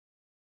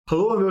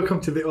Hello and welcome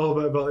to the All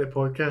About Ability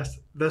podcast.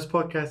 This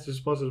podcast is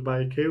sponsored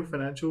by Kyle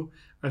Financial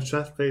and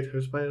Strathclyde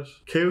House Buyers.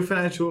 Kyle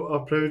Financial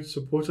are proud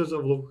supporters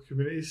of local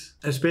communities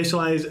and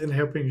specialise in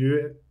helping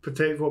you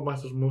protect what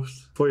matters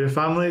most. For your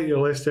family,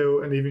 your lifestyle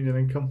and even your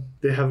income,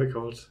 they have it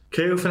covered.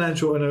 Kyle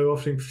Financial are now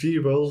offering free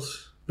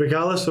wills,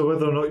 regardless of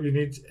whether or not you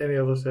need any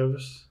other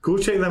service. Go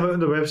check them out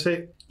on the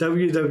website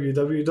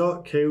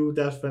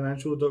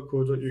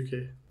www.kyle-financial.co.uk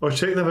or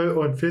check them out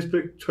on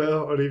Facebook, Twitter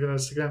or even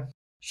Instagram.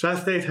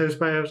 Strathclyde House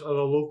Buyers are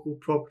a local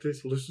property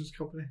solutions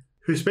company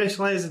who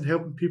specialise in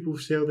helping people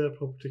sell their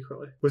property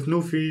quickly with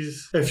no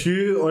fees. If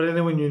you or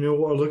anyone you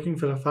know are looking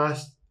for a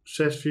fast,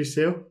 stress-free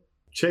sale,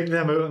 check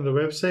them out on the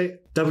website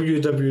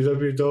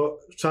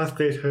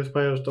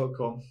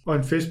www.strathclydehousebuyers.com,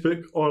 on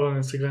Facebook or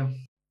on Instagram.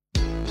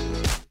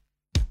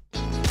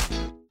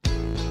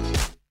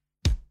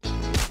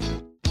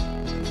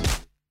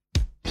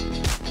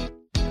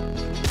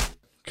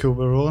 Cool,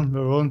 we're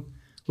rolling.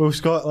 Well,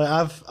 Scott,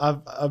 like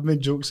I've made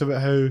jokes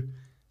about how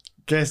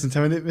guests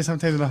intimidate me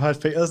sometimes when I've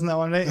had fighters and that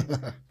one, right?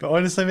 But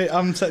honestly, mate,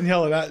 I'm sitting here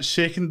like that,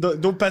 shaking.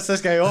 Don't piss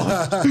this guy off.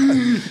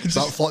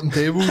 Start flipping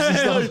tables and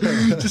stuff.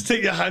 Just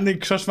take your hand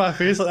and crush my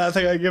face like that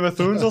thing at Game of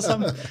Thrones or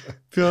something.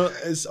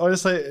 It's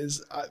honestly,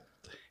 it's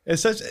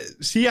such.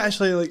 See,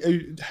 actually, like,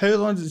 how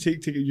long does it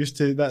take to get used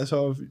to that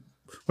sort of?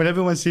 When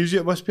everyone sees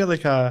you, it must be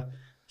like a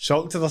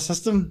shock to the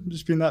system,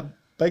 just being that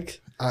big.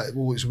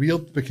 Well, it's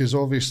weird because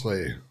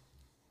obviously,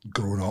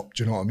 growing up,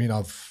 do you know what I mean?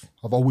 I've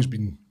always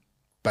been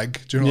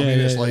big, do you know what I mean?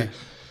 It's like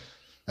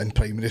in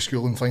primary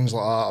school and things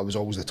like that, I was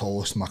always the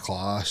tallest in my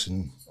class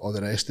and all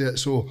the rest of it.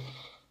 So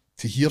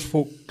to hear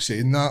folk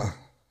saying that,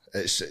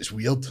 it's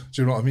weird, do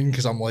you know what I mean?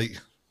 Because I'm like,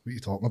 what are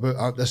you talking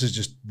about? This is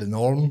just the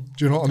norm,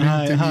 do you know what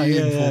I mean? To me,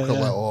 and folk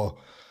are like, oh,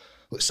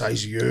 what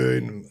size are you?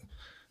 And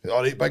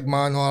all right, big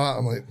man, all that.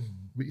 I'm like,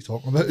 what are you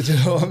talking about? Do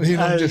you know what I mean?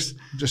 I'm just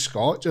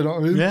Scott, do you know what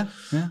I mean? Yeah.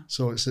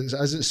 So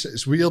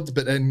it's weird,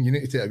 but then you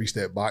need to take a wee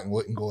step back and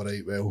look and go,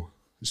 right, well,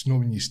 it's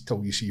not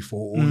till you see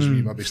photos where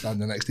you maybe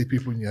standing next to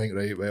people and you think,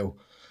 right, well,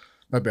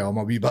 maybe I'm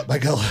a wee bit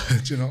bigger.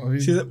 Do you know what I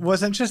mean? See,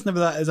 what's interesting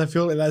about that is I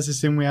feel like that's the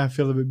same way I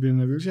feel about being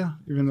in a wheelchair,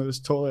 even though it's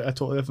a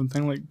totally different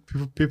thing. Like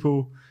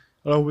people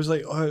are always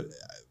like, oh,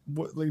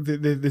 what, like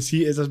they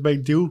see it as a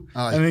big deal,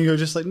 and then you're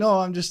just like, no,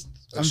 I'm just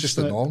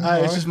the norm.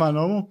 It's just my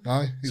normal.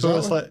 Exactly. So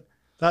it's like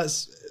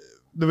that's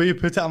the way you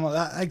put it. I'm like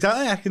that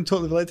exactly. I can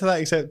totally relate to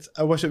that. Except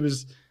I wish it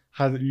was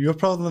had your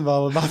problem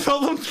rather than my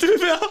problem too.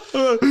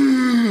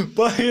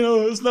 But you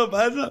know, it's not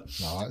bad. No,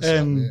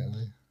 that's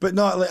but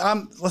no, like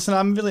I'm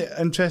really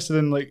interested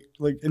in like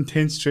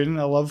intense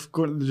training. I love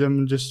going to the gym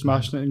and just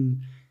smashing it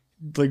and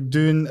like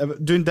doing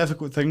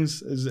difficult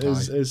things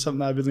is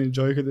something I really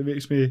enjoy because it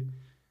makes me.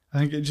 I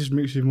think it just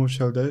makes you more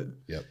chilled out.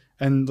 Yep.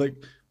 And like,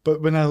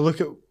 but when I look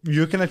at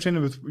your kind of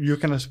training with your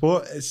kind of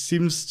sport, it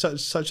seems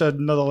such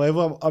another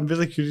level. I'm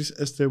really curious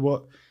as to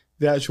what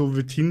the actual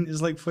routine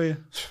is like for you.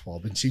 Well,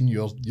 I've been seeing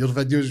your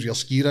videos, your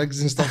ski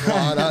rigs and stuff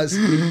like that.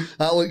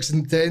 That looks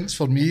intense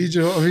for me. Do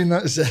you know what I mean?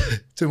 That's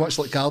too much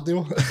like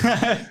cardio.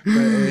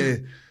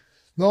 But,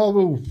 no,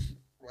 well,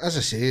 as I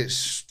say,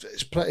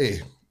 it's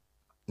pretty.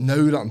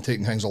 Now that I'm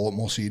taking things a lot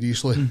more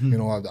seriously, you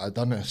know, I've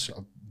done this.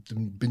 I've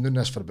been doing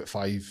this for about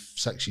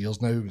 5-6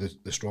 years now.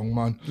 The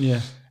strongman.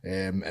 Yeah.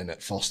 And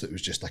at first it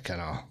was just a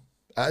kind of.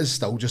 It is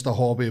still just a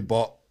hobby,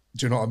 but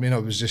do you know what I mean? I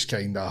was just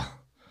kind of.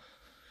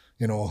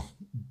 You know,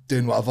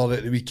 doing whatever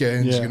at the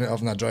weekends, you know,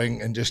 having a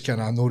drink and just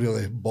kind of not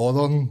really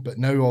bothering. But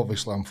now,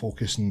 obviously, I'm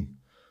focusing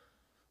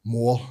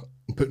more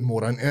and putting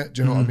more into it.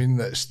 Do you know what I mean?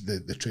 That's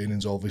the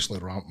training's obviously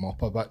ramping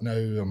up a bit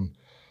now.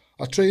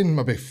 I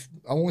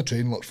only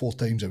train like 4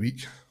 times a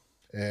week,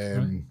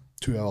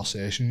 2-hour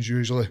sessions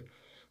usually.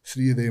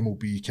 3 of them will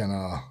be kind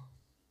of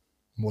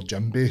more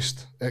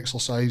gym-based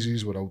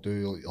exercises where I'll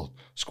do like your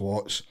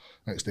squats.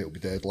 Next day will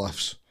be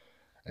deadlifts,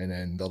 and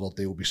then the other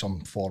day will be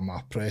some form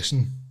of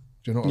pressing.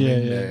 Do you know what I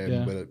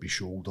mean? Whether it be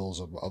shoulders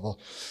or whatever.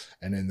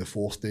 And then the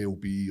 4th day will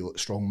be like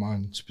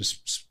strongman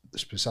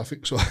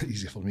specific, so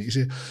easy for me to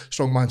say,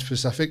 strongman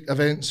specific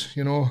events,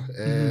 you know,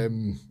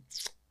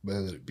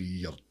 whether it be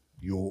your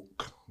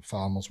yoke,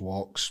 farmers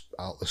walks,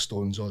 atlas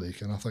stones, all these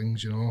kind of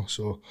things, you know.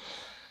 So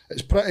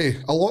it's pretty,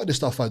 a lot of the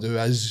stuff I do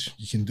is,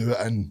 you can do it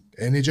in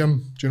any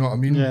gym, do you know what I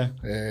mean?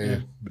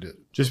 But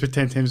just with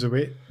 10 times the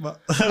weight. Well,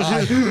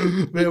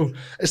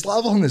 it's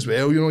leveling as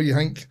well, you know, you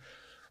think,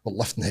 we're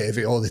lifting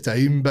heavy all the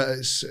time, but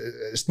it's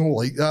not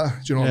like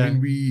that. Do you know what I mean?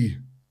 We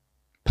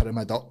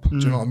pyramid up, do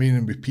you know what I mean?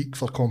 And we peak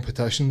for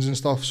competitions and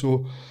stuff.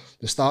 So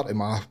the start of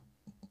my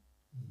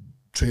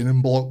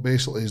training block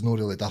basically is not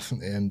really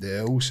different to anybody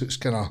else. It's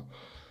kind of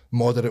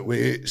moderate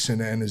weights, and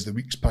then as the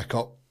weeks pick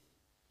up,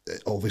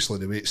 obviously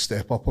the weights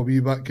step up a wee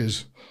bit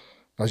because,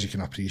 as you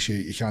can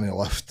appreciate, you can't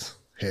lift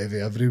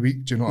heavy every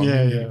week. Do you know what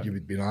I mean? You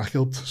would be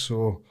knackered.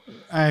 So,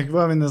 well,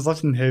 I mean, there's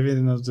lifting heavy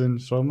and there's doing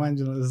strongman.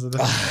 You know,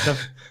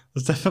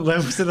 there's different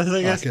levels to this,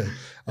 I guess.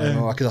 I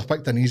know. I could have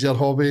picked an easier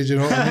hobby. Do you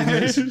know what I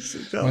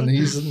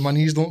mean? My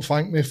knees don't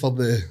thank me for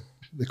the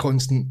the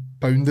constant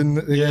pounding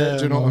that they get.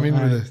 Do you know what I mean?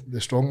 With the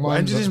strongman. Well,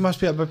 injuries must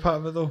be a big part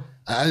of it, though.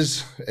 It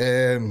is.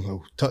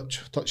 Well,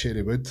 touch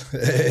hairy wood.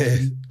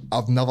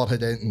 I've never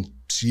had anything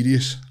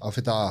serious. I've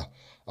had a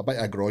bit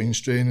of a groin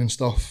strain and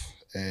stuff,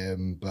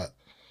 but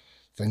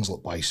things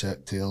like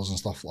bicep tears and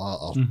stuff like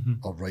that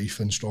are rife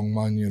in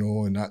strongman, you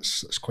know, and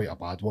it's quite a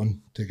bad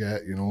one to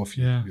get, you know, if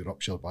you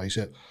rupture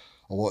bicep.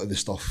 A lot of the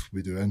stuff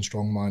we do in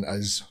strongman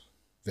is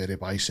very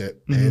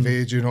bicep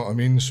heavy, do you know what I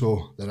mean?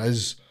 So there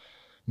is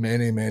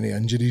many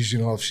injuries, you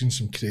know. I've seen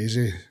some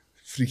crazy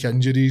freak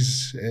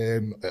injuries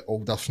at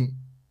all different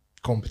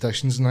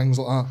competitions and things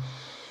like that.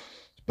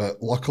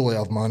 But luckily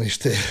I've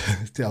managed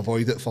to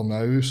avoid it for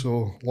now,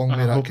 so long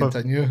may that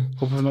continue.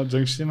 Hope I've not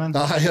jinxed you, man.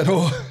 You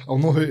know, I'll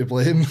know who to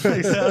blame.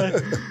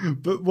 Exactly.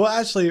 But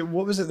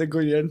what was it that got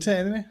you into it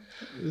anyway?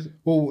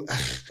 Well,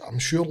 I'm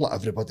sure like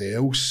everybody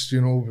else,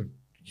 you know,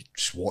 you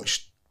just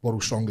watched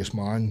World's Strongest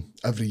Man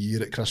every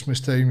year at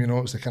Christmas time, you know,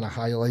 it's the kind of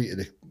highlight of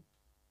the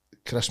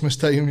Christmas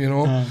time, you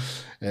know,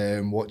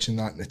 watching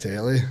that in the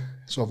telly.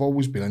 So I've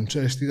always been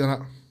interested in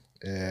it.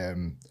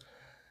 And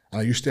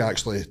I used to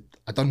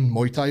I done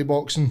Muay Thai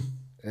boxing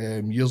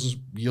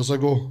years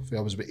ago.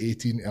 I was about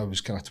 18, I was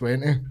kind of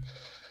 20.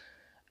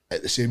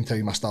 At the same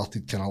time, I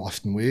started kind of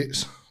lifting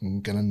weights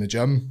and getting in the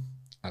gym.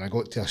 And I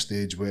got to a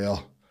stage where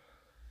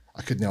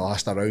I couldn't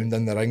last around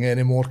in the ring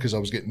anymore because I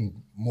was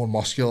getting more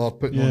muscular,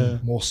 putting on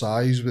more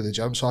size with the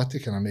gym. So I had to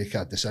kind of make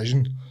a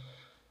decision.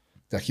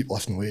 Do I keep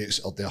lifting weights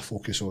or do I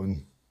focus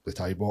on the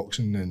Thai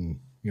boxing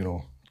and, you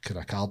know, kind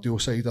of cardio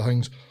side of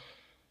things?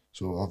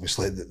 So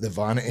obviously the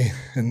vanity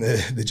and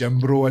the gym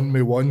bro in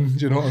me won,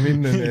 do you know what I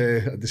mean?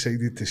 And I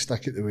decided to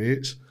stick at the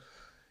weights.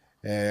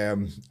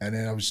 And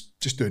then I was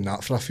just doing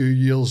that for a few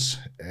years.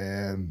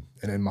 And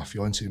then my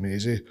fiancée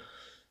Maisie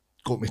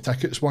got me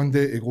tickets one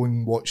day to go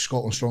and watch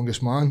Scotland's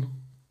Strongest Man.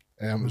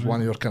 It was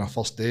one of our kind of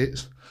first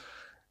dates.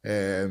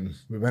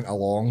 We went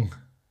along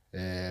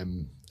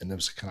and there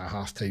was a kind of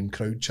half-time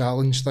crowd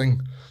challenge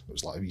thing. It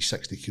was like a wee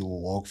 60 kilo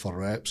log for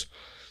reps.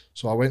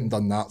 So I went and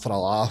done that for a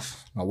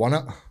laugh. I won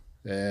it.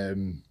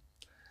 And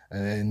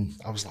then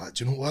I was like,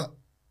 do you know what?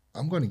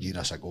 I'm going to give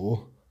this a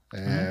go.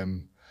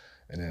 And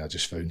then I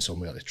just found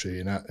somewhere to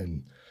train it.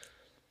 And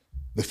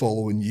the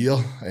following year,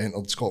 I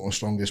entered Scotland's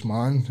Strongest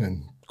Man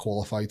and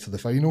qualified for the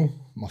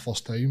final, my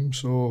first time.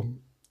 So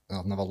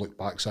I've never looked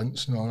back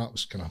since. You know, that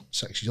was kind of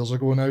 6 years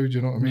ago now. Do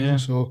you know what I mean? Yeah.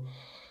 So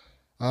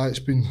it's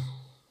been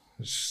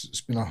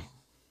a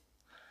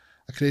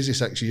crazy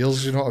 6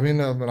 years. You know what I mean?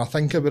 When I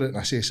think about it and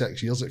I say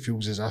 6 years, it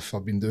feels as if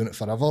I've been doing it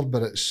forever,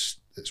 but it's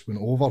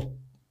went over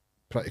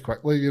pretty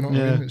quickly, you know what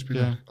I mean? It's been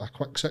a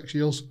quick 6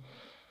 years.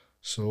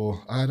 So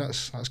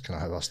that's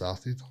kind of how I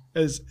started.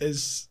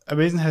 It's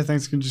amazing how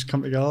things can just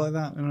come together like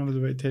that, you know, with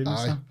the right time and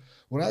stuff.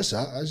 Well, that's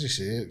it. As you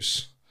say, it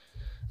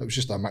was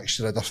just a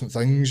mixture of different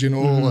things, you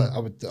know. Like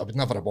I would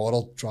never have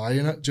bothered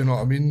trying it, do you know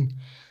what I mean?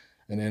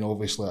 And then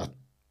obviously I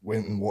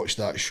went and watched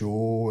that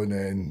show, and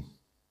then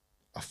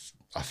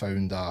I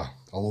found a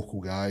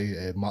local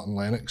guy, Martin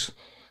Lennox,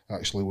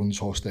 actually owns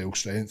Hostile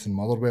Strength in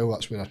Motherwell.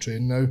 That's where I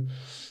train now.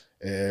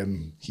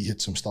 He had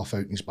some stuff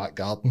out in his back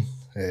garden.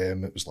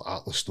 It was like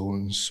Atlas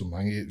stones, some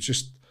hanging. It was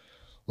just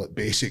like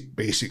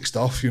basic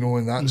stuff, you know.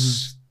 And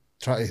that's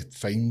try to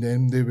find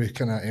them. They were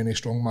kind of any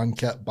strongman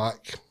kit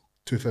back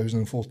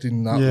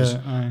 2014.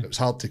 It was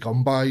hard to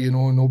come by, you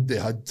know. Nobody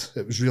had.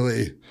 It was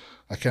really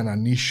a kind of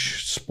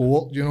niche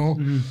sport, you know.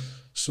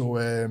 So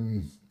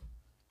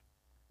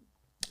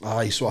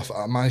so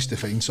I managed to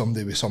find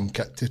somebody with some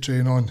kit to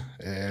train on.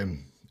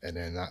 And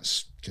then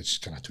that's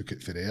just kind of took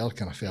it for there,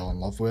 kind of fell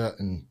in love with it,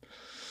 and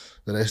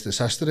the rest is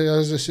history,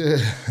 as they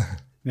say.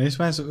 Nice,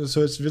 man.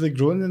 So it's really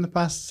grown in the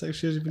past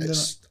 6 years you've been doing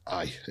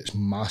it? It's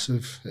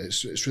massive.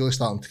 It's really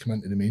starting to come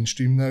into the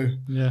mainstream now.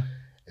 Yeah.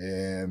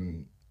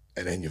 And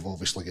then you've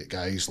obviously got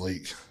guys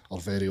like our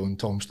very own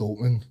Tom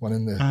Stoltman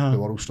winning the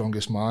World's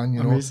Strongest Man,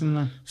 you Amazing,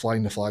 know, man.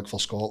 Flying the flag for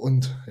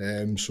Scotland.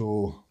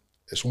 So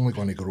it's only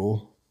going to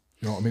grow.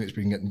 You know what I mean? It's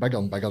been getting bigger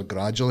and bigger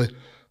gradually.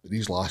 But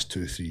these last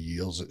 2-3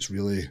 years,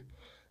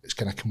 it's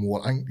kind of come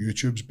more. I think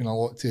YouTube's been a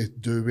lot to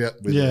do with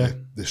it,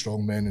 with the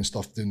strong men and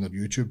stuff doing their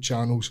YouTube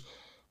channels.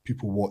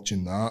 People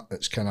watching that,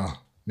 it's kind of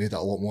made it a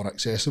lot more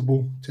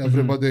accessible to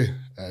everybody.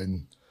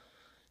 And,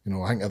 you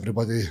know, I think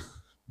everybody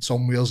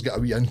somewhere's got a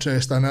wee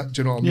interest in it.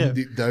 Do you know what I mean?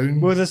 Deep down.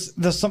 Well,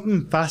 there's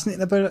something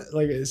fascinating about it.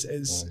 Like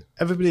it's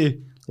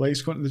everybody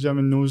likes going to the gym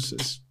and knows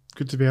it's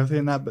good to be healthy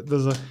and that. But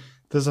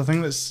there's a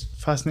thing that's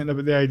fascinating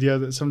about the idea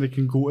that somebody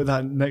can go to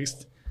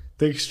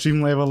the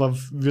extreme level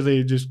of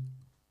really just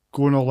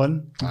going all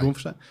in and going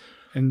for it.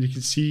 And you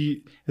can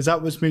see, is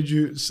that what's made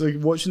you, so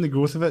like watching the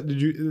growth of it,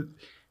 you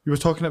were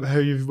talking about how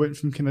you went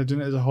from kind of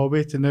doing it as a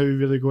hobby to now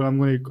really going, I'm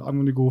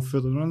going to go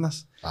further on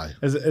this.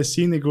 Is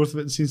seeing the growth of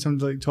it and seeing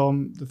somebody like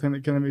Tom, the thing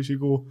that kind of makes you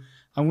go,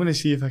 I'm going to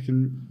see if I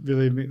can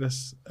really make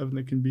this everything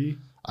it can be?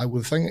 I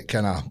would think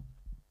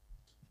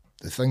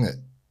the thing that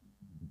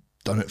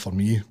done it for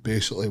me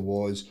basically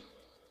was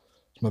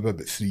maybe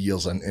about 3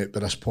 years into it by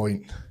this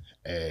point,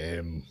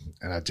 and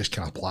I just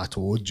kind of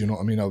plateaued, do you know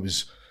what I mean? I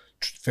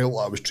felt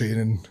like I was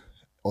training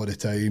all the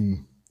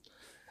time,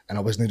 and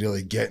I wasn't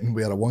really getting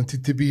where I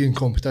wanted to be in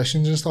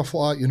competitions and stuff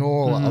like that, you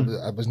know.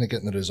 I wasn't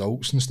getting the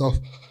results and stuff.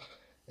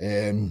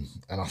 And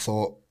I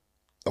thought,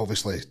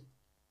 obviously,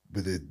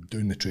 with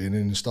doing the training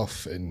and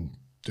stuff and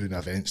doing the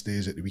events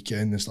days at the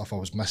weekend and stuff, I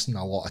was missing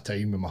a lot of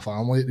time with my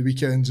family at the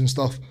weekends and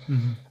stuff.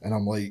 And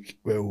I'm like,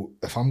 well,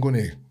 if I'm going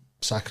to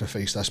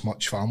sacrifice this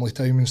much family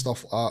time and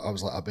stuff like that, I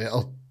was like, I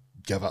better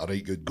give it a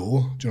right good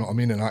go, do you know what I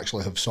mean, and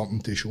actually have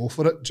something to show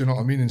for it, do you know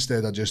what I mean,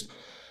 instead of just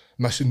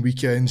missing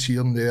weekends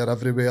here and there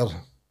everywhere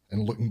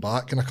and looking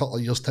back in a couple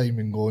of years' time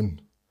and going,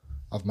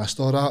 I've missed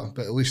all that.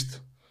 But at least,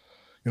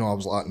 you know, I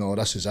was like, no,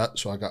 this is it.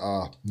 So I got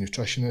a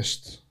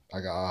nutritionist, I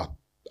got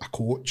a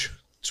coach,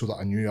 so that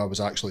I knew I was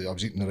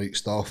eating the right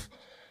stuff.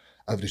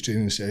 Every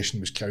training session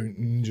was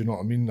counting, do you know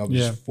what I mean? I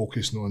was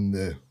focusing on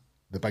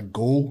the big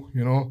goal,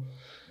 you know.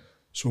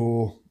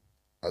 So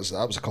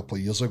that was a couple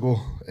of years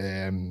ago.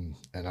 And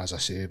as I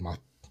say, my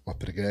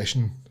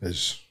progression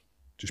has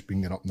just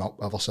been going up and up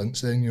ever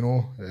since then, you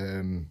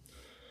know.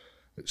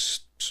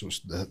 It's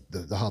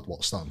the hard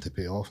work starting to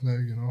pay off now,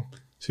 you know.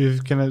 So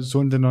you've kind of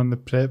zoned in on the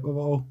prep of it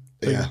all?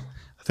 Like, yeah.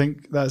 I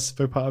think that's a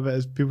big part of it,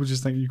 is people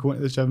just think you go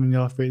into the gym and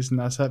you lift weights and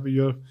that's it, but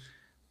you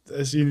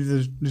need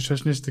the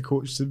nutritionist, the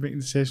coach to make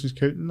the sessions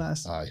count, and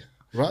that's... Aye.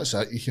 Well, that's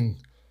it. You can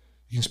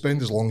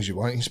spend as long as you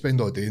want. You can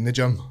spend all day in the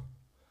gym,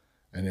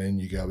 and then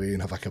you go away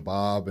and have a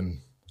kebab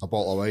and a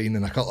bottle of wine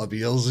and a couple of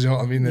beers, you know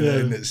what I mean?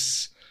 And then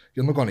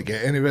you're not going to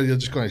get anywhere. You're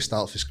just going to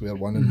start from square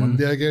one on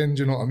Monday again,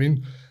 do you know what I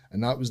mean?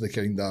 And that was the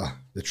kind of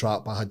the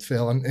trap I had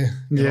fell into.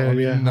 You know what I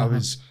mean? I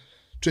was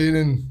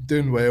training,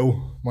 doing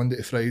well Monday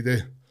to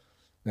Friday,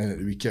 then at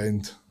the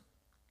weekend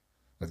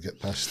I'd get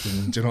pissed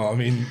and, do you know what I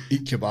mean,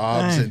 eat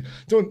kebabs.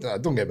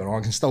 And don't get me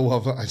wrong, I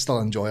still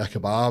enjoy a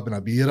kebab and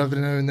a beer every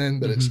now and then,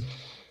 but it's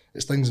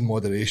things in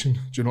moderation, do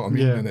you know what I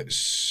mean? And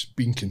it's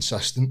being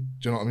consistent,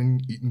 do you know what I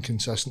mean? Eating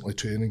consistently,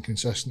 training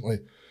consistently,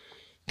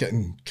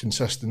 getting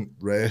consistent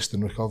rest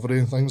and recovery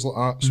and things like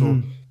that.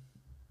 So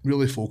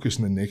really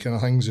focusing on that kind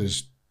of things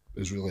has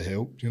really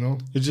helped, you know.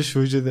 It just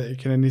shows you that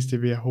it kind of needs to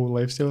be a whole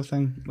lifestyle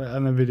thing, like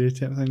an everyday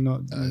type thing,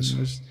 not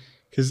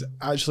because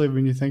actually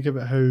when you think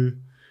about how,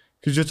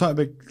 because you're talking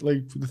about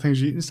like the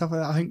things you eat and stuff like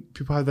that, I think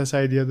people have this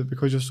idea that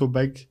because you're so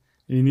big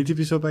and you need to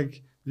be so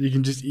big, that you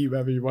can just eat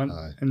whatever you want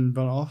and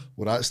burn it off.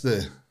 Well, that's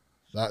the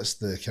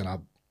kind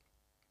of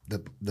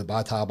the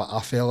bad habit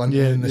I fell into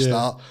in the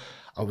start.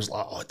 I was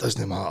like, oh, it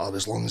doesn't matter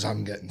as long as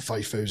I'm getting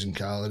 5,000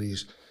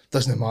 calories.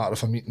 Doesn't matter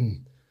if I'm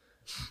eating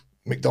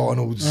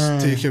McDonald's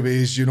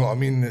takeaways, you know what I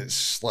mean?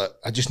 It's like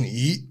I just need to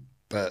eat,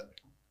 but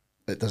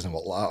it doesn't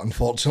work like that,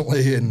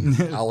 unfortunately,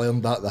 and I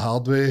learned that the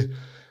hard way.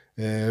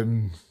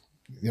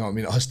 You know what I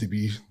mean? It has to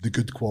be the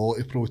good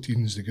quality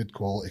proteins, the good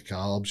quality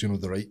carbs, you know,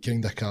 the right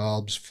kind of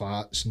carbs,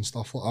 fats and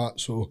stuff like that.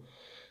 So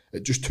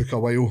it just took a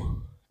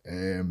while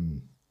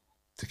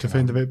to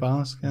find the right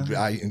balance.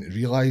 Right, and to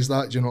realise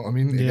that, do you know what I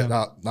mean? To get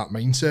that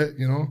mindset,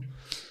 you know?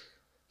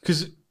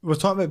 Because we're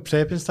talking about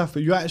prep and stuff,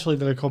 but you actually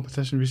did a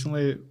competition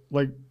recently,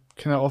 like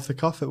kind of off the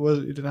cuff.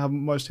 You didn't have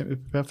much time to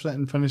prepare for it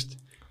and finished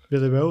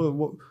really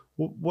well.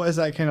 What is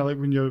that kind of like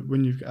when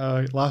you've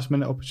a last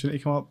minute opportunity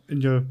come up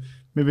and you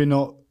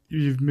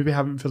maybe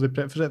haven't fully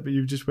prepped for it, but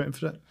you've just went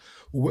for it?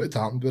 Well, what had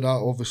happened with that,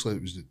 obviously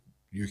it was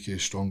the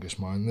UK's strongest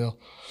man there.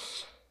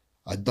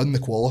 I'd done the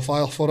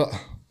qualifier for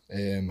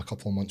it a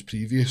couple of months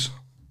previous,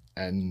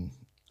 and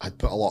I'd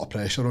put a lot of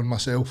pressure on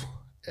myself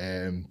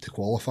to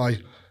qualify,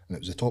 and it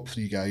was the top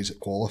 3 guys that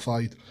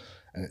qualified,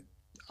 and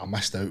I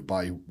missed out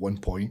by 1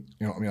 point,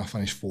 you know what I mean? I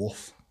finished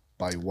 4th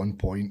by 1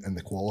 point in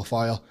the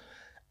qualifier,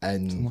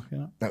 and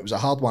it was a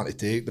hard one to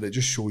take, but it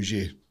just shows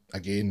you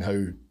again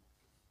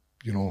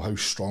how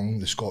strong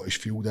the Scottish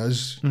field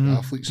is, the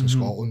athletes in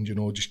Scotland, you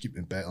know, just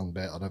keeping better and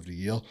better every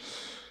year.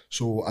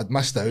 So I'd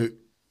missed out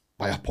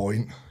by a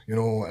point, you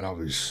know, and I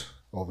was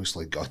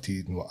obviously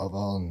gutted and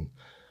whatever, and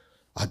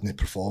I hadn't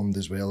performed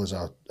as well as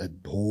I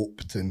had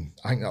hoped, and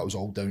I think that was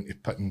all down to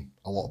putting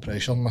a lot of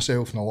pressure on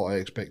myself and a lot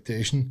of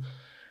expectation.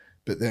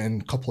 But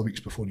then a couple of weeks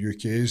before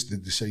UK's, they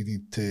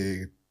decided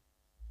to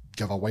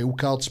give a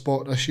wildcard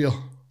spot this year,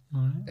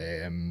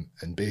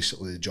 and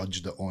basically they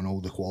judged it on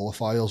all the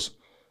qualifiers,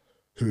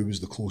 who was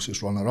the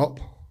closest runner-up,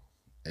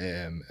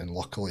 and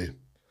luckily,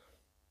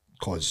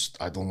 because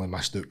I'd only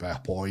missed out by a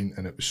point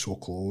and it was so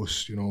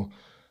close, you know,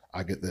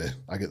 I get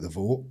the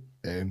vote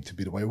to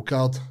be the wild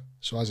card.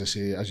 So as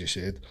you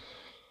said,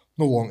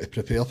 no long to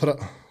prepare for it.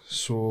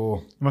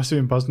 So you must have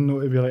been buzzing though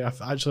to be like,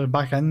 I'm actually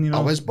back in, you know.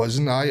 I was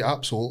buzzing,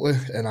 absolutely,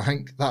 and I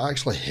think that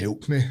actually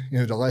helped me. You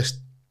know, the last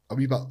a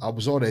wee bit, I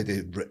was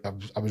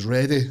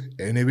ready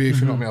anyway. If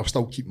you know what I mean, I'll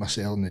still keep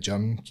myself in the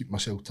gym, keep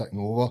myself ticking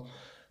over,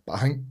 but I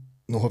think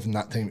not having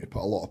that time to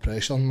put a lot of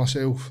pressure on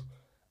myself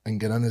and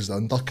get in as the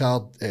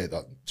undercard,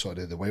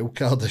 the wild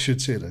card, I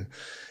should say,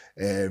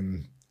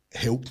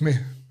 helped me,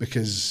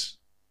 because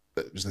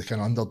it was the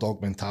kind of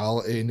underdog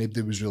mentality.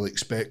 Nobody was really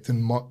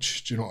expecting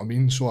much. Do you know what I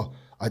mean? So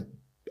I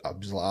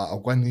was like, I'll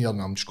go in here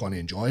and I'm just going to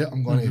enjoy it.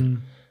 I'm going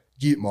to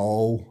give it my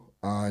all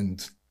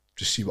and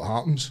just see what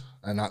happens.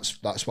 And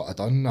that's what I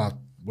done. I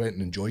went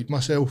and enjoyed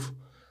myself,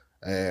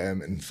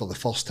 And for the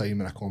first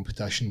time in a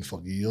competition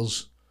for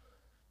years,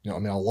 you know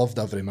what I mean, I loved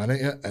every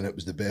minute of it, and it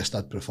was the best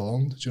I'd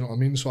performed. Do you know what I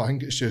mean? So I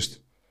think it's just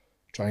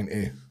trying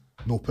to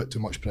not put too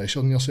much pressure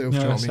on yourself. Yeah,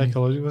 do you know what I mean?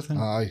 psychological thing.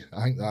 Aye,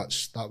 I think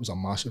that was a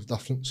massive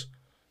difference.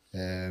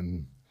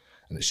 And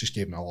it's just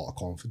gave me a lot of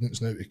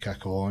confidence now to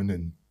kick on,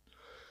 and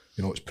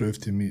you know, it's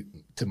proved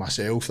to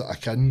myself that I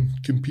can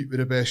compete with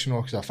the best, you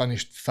know, because I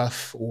finished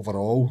 5th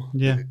overall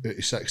out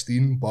of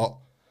 16, but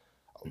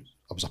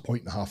I was a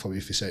point and a half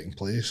away from second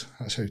place.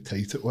 That's how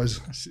tight it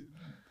was.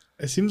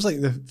 It seems like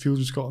the field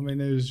of Scotland right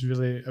now is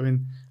really, I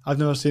mean, I've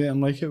never seen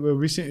anything like it. Well,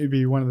 we seem to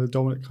be one of the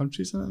dominant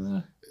countries in it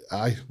there.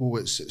 Aye, well,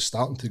 it's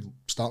starting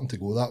to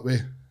go that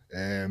way.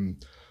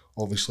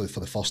 Obviously,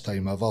 for the first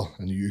time ever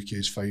in the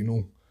UK's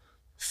final,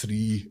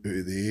 3 out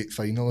of the 8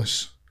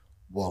 finalists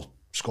were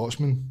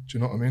Scotsmen. Do you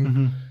know what I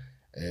mean?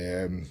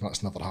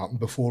 That's never happened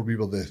before. We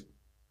were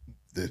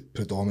the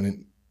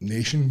predominant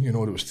nation. You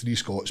know, there was 3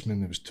 Scotsmen,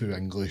 there was 2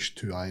 English,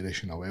 2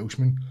 Irish, and a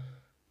Welshman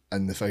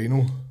in the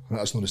final. And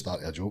that's not the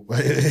start of a joke, but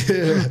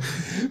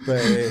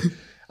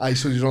aye.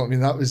 So you know what I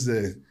mean.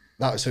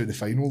 That's how the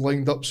final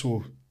lined up.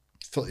 So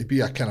for to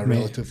be a kind of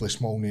relatively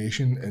small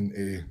nation and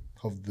to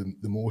have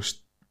the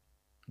most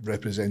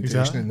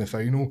representation in the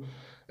final,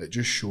 it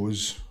just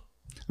shows.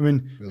 I mean,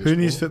 who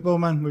needs football,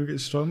 man? We've got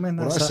strongmen.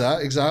 That's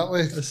it,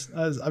 exactly.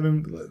 I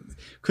mean,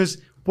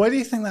 because why do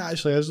you think that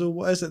actually is, though?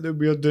 What is it that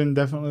we're doing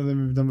differently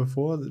than we've done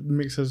before that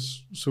makes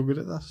us so good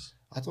at this?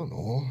 I don't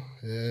know.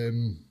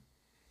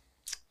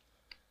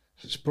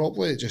 It's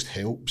probably, it just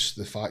helps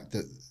the fact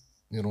that,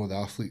 you know, the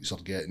athletes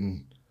are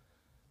getting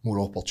more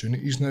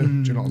opportunities now. Do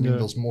you know what I mean?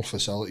 There's more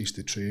facilities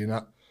to train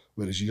at,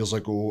 whereas years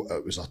ago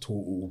it was a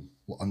total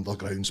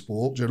underground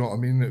sport. Do you know what I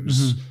mean? It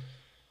was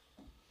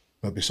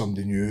maybe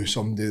somebody knew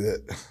somebody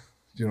that, do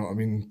you know what I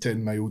mean,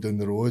 10 mile down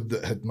the road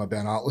that had maybe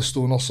an Atlas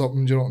stone or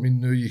something. Do you know what I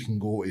mean? Now you can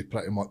go to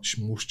pretty much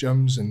most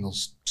gyms and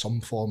there's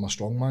some form of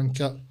strongman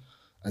kit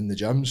in the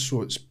gyms,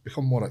 so it's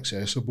become more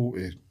accessible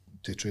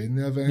to train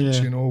the events,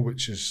 you know,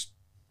 which is,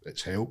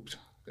 it's helped.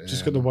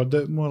 Just got the word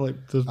out more,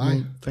 like there's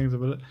more things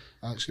about it.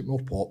 It's got more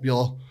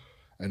popular,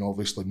 and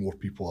obviously more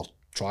people are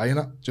trying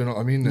it. Do you know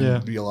what I mean?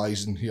 And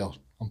realising, here,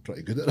 I'm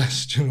pretty good at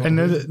this. Do you know? And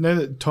now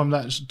that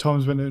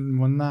Tom's went out and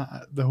won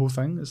the whole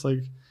thing, it's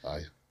like,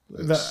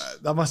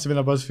 that must have been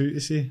a buzz for you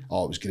to see.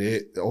 Oh, it was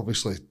great.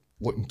 Obviously,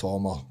 Luke and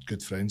Tom are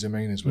good friends of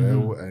mine as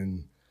well,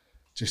 and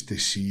just to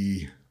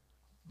see,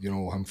 you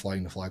know, him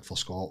flying the flag for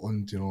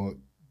Scotland, you know, it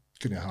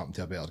couldn't have happened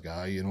to a better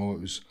guy. You know, it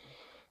was.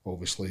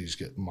 Obviously, he's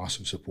got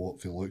massive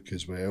support for Luke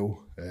as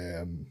well,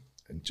 and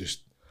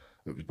just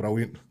it was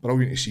brilliant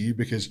to see,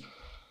 because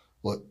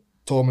like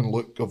Tom and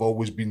Luke have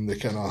always been the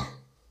kind of,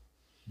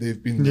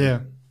 they've been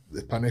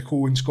the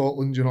pinnacle in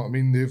Scotland. You know what I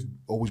mean? They've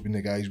always been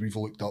the guys we've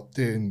looked up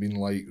to and been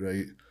like,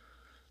 right,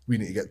 we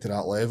need to get to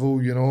that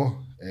level, you know,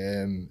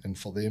 and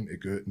for them to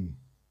go out and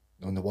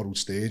on the world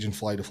stage and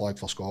fly the flag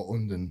for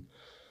Scotland and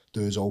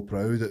do us all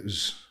proud, it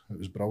was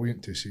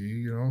brilliant to see,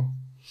 you know.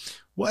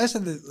 What is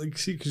it that, like,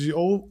 see, because you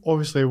all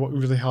obviously work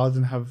really hard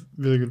and have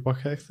really good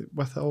work ethic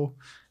with it all,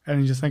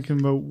 and you're thinking,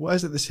 well, what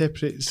is it that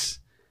separates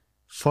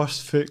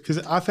first foot? Because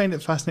I find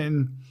it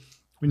fascinating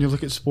when you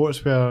look at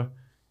sports where,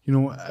 you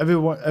know,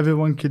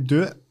 everyone could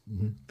do it,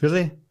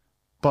 really,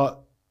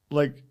 but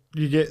like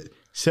you get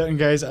certain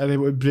guys that are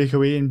able to break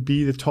away and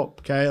be the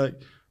top guy,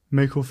 like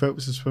Michael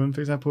Phelps in swimming,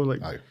 for example.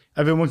 Like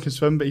everyone can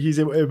swim, but he's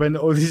able to win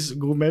all these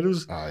gold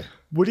medals.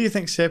 What do you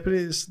think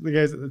separates the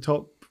guys at the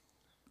top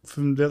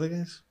from the other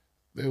guys?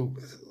 Well,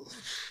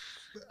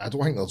 I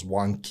don't think there's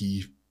one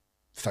key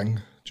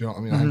thing. Do you know what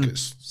I mean? I think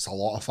it's a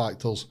lot of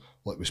factors,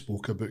 like we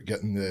spoke about,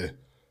 getting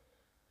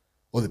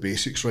all the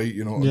basics right.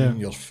 You know what I mean?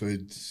 Your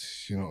food,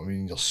 you know what I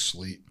mean? Your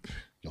sleep,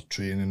 your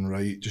training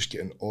right, just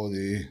getting all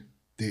the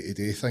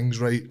day-to-day things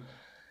right.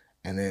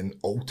 And then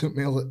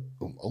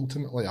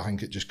ultimately, I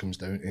think it just comes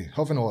down to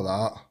having all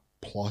that,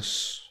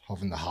 plus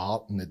having the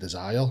heart and the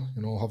desire,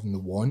 you know, having the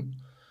want.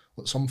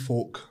 Like some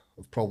folk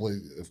have got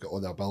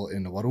all the ability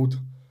in the world,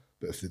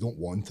 but if they don't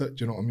want it,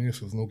 do you know what I mean?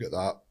 If they've not got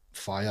that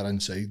fire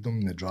inside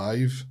them, the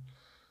drive,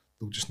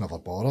 they'll just never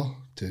bother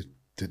to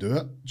do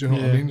it. Do you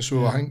know what I mean?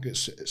 So I think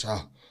it's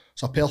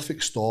a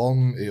perfect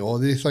storm of all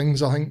the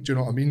things, I think. Do you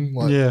know what I mean?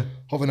 Like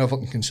having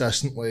everything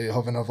consistently,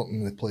 having everything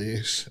in the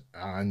place,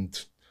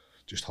 and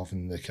just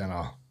having the kind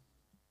of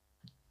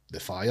the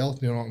fire,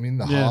 you know what I mean?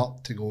 The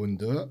heart to go and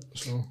do it.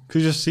 So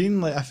because you're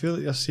seeing, like, I feel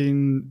like you're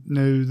seeing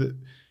now that,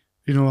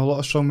 you know, a lot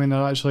of strongmen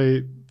are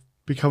actually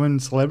becoming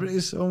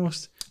celebrities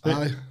almost.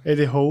 Like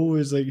Eddie Hall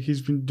is like,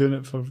 he's been doing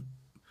it for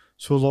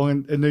so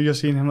long, and now you're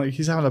seeing him, like,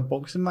 he's having a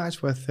boxing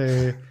match with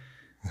the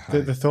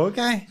Thor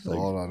guy. Like,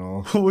 I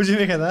know. What do you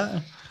make of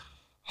that?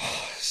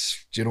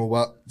 Do you know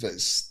what?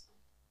 It's,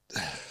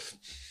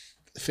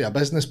 from a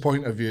business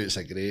point of view, it's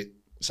a great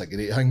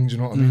thing. Do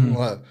you know what I mean?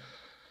 Like,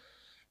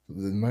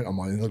 the amount of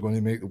money they're going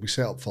to make, they'll be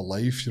set up for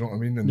life. You know what I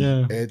mean?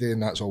 And Eddie,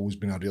 and that's always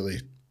been a really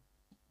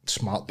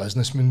smart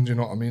businessman. Do you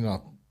know what I mean? I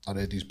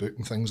read his book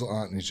and things like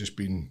that, and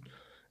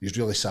he's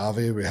really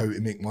savvy with how to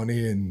make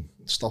money and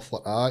stuff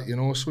like that, you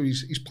know. So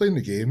he's playing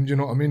the game, do you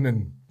know what I mean?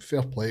 And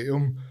fair play to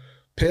him.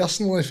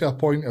 personally, from a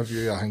point of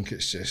view, I think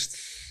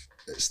it's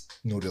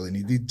not really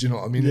needed. Do you know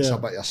what I mean? It's a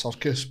bit of a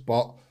circus,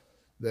 but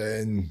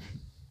then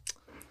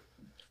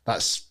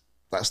that's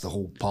the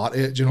whole part of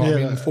it. Do you know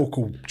what I mean? Folk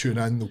will tune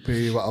in, they'll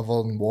pay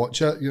whatever and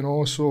watch it. You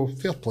know, so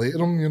fair play to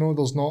them. You know,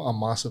 there's not a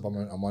massive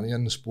amount of money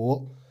in the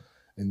sport,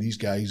 and these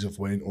guys have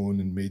went on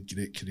and made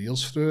great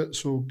careers through it.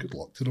 So good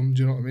luck to them.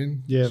 Do you know what I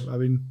mean? Yeah, I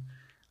mean,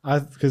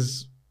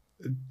 because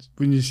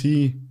when you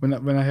see when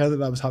I heard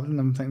that was happening,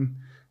 I'm thinking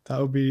that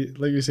would be,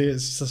 like you say,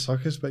 it's just a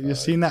circus. But you're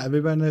seeing that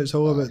everywhere now. It's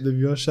all about the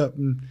viewership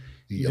and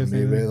Eating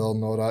Mayweather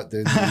and all that,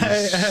 doing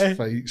these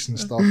fights and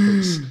stuff.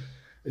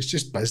 It's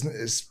just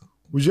business.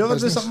 Would you ever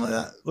do something like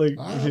that? Like,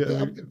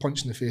 I'd get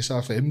punched in the face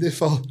off MD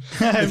for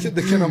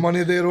the kind of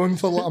money they're on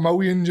for like $1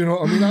 million. Do you know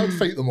what I mean? I'd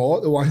fight them all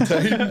at the one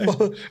time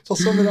for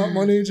some of that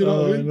money. Do you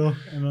know what I mean?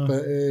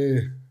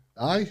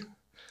 I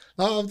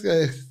know. But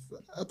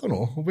I don't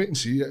know. I'll wait and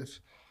see.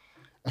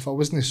 If I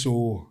wasn't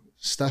so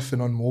stiff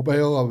and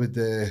unmobile, I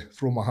would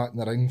throw my hat in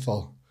the ring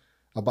for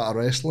a bit of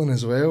wrestling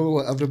as well,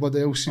 like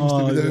everybody else seems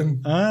to be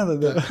doing.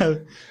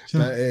 But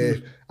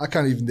I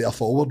can't even do a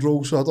forward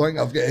roll, so I don't think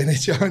I've got any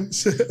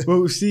chance.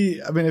 Well,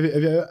 see, I mean,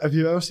 have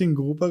you ever seen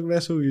Goldberg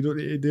wrestle? You don't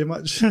need to do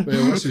much. Well,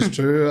 this is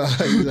true.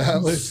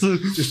 Exactly.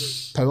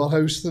 Just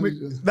powerhouse.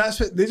 That's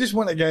what they just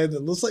want, a guy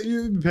that looks like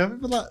you. Would be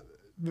perfect for that.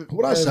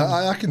 Well, that's it.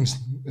 I can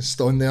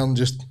stand there and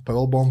just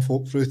powerbomb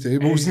folk through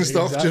tables and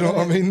stuff. Exactly. Do you know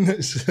what I mean?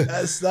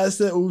 That's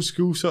the old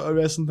school sort of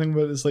wrestling thing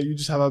where it's like you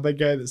just have a big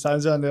guy that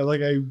stands there and the other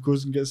guy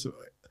goes and gets the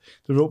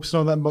ropes and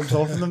all that and bumps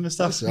off of them and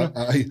stuff.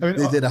 I mean,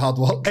 they did a hard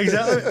work.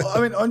 Exactly. I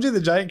mean, Andre the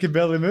Giant could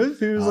barely move.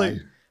 He was like,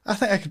 I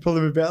think I could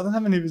probably move better than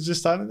him, and he was just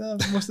standing there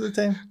most of the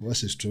time. Well,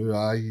 this is true.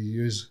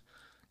 You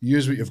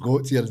use what you've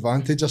got to your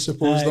advantage, I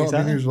suppose. Exactly.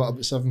 I mean, he was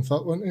about 7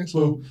 foot, wasn't he?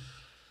 So.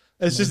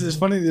 Well, it's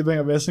funny that you bring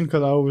up wrestling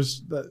because I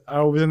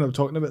always end up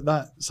talking about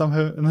that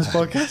somehow in this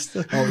podcast.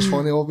 It's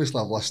funny.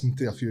 Obviously, I've listened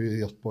to a few of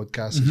your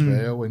podcasts as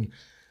well, and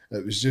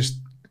it was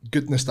just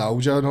good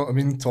nostalgia. You know what I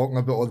mean? Talking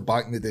about all the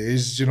back in the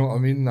days. Do you know what I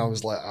mean? I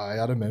was like,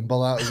 I remember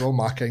that. It was all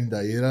my kind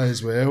of era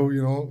as well.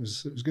 You know, it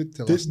was good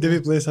to listen. Davey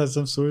Blaze had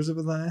some stories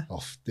about that.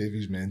 Oh,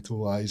 Davey's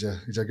mental. He's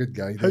a good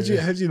guy. How do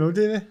you know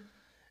Davey?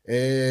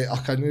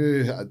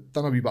 I'd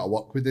done a wee bit of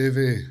work with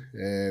Davey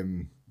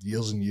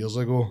years and years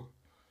ago.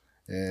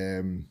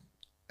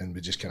 And we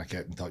just kind of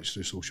kept in touch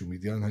through social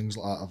media and things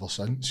like that ever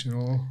since, you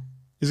know.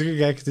 He's a good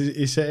guy because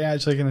he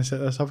actually kind of set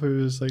this up. He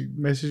was like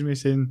messaging me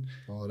saying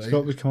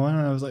Scott would come on,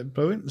 and I was like,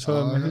 brilliant. So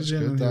I messaged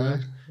him.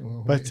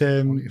 But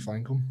I need to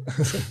thank him.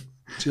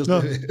 Cheers,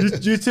 no,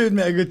 you two would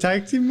make a good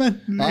tag team,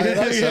 man.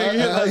 That's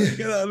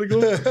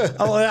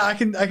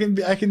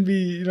I can be,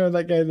 you know,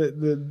 that guy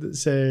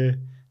that's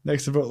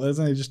next to Brock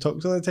Lesnar. He just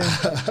talks all the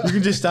time. You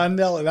can just stand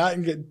there like that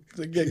and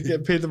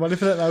get paid the money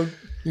for it. And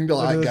you can be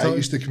like that guy who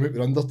used to come out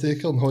with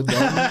Undertaker and Hod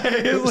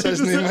Down. What's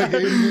his name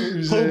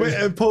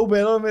again? Paul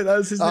Bearer, mate.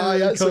 That's his name.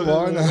 That's the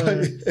one.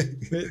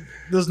 Mate,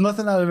 there's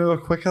nothing I remember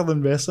quicker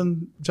than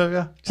wrestling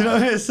trivia. Do you know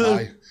what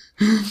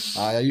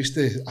I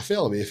mean? I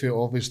fell away from it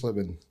obviously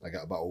when I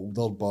got a bit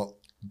older, but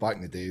back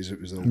in the days it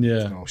was the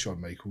you know,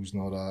 Shawn Michaels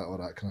and all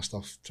that kind of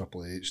stuff.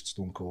 Triple H,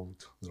 Stone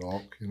Cold, The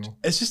Rock, you know.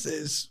 It's just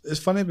it's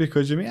funny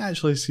because you may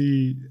actually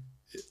see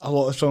a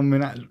lot of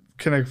strongmen that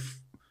kind of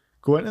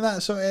go into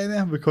that sort of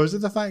area because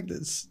of the fact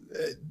that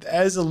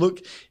it is a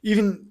look.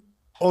 Even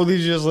all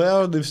these years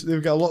later,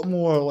 they've got a lot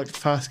more like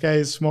fast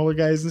guys, smaller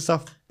guys and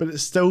stuff, but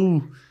it's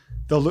still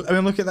the look. I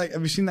mean, look at that.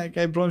 Have you seen that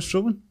guy Braun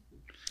Strowman?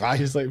 Aye.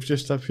 He's like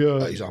just a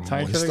pure he's a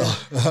monster.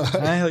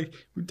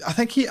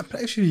 I'm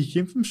pretty sure he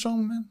came from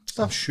strongman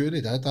stuff. I'm sure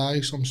he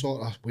did, some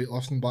sort of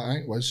weightlifting, but I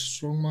think it was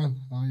strongman.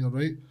 You're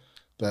right.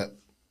 But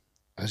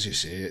as you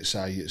say, it's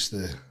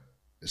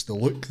the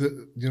look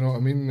that, you know what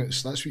I mean?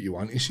 That's what you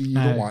want to see. You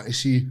don't want to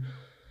see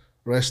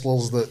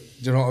wrestlers that,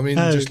 you know what I mean,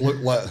 just look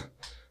like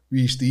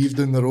wee Steve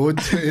down the road.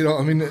 You know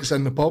what I mean? It's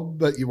in the pub,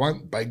 but you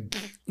want big.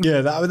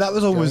 Yeah, that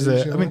was always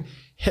guys, I mean,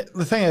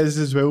 the thing is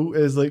as well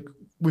is like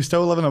we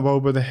still live in a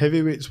world where the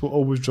heavyweights will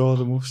always draw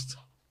the most.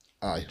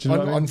 Aye,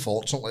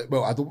 unfortunately.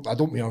 Well, I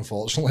don't mean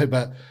unfortunately,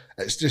 but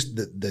it's just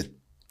the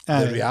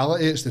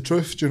reality. It's the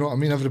truth. Do you know what I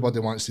mean? Everybody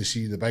wants to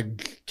see the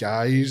big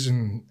guys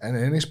in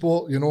any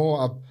sport. You know,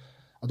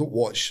 I don't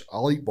watch. I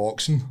like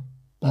boxing,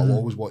 but I'll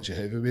always watch a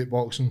heavyweight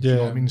boxing. Do you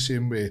know what I mean?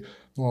 Same way.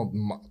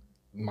 I'm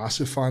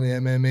massive fan of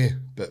MMA,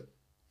 but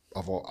I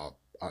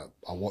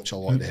watch a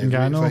lot of the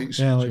heavyweight fights.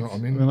 Yeah, do you know what I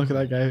mean? Look at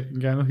that guy,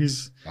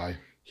 Ngannou.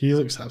 He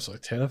looks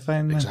absolutely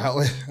terrifying, man.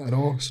 Exactly, I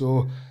know.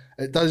 So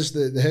it does.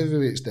 The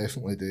heavyweights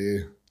definitely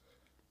do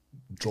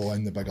draw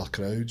in the bigger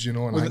crowds, you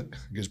know. And I think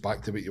it goes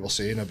back to what you were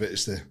saying about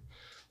it's the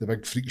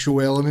big freak show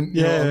element.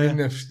 You know what I mean?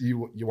 If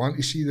you want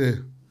to see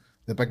the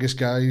biggest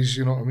guys,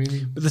 you know what I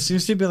mean. But there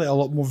seems to be like a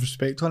lot more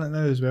respect on it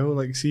now as well.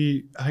 Like,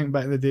 see, I think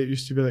back in the day it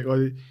used to be like,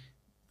 oh,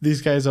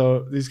 these guys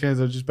are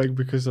just big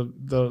because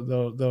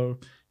they're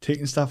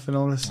taking stuff and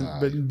all this.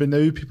 But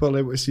now people are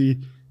able to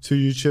see through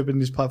YouTube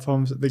and these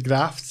platforms the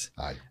graft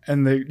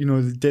and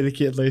the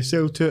dedicated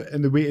lifestyle to it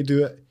and the way to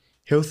do it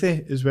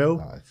healthy as well.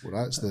 Well,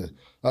 that's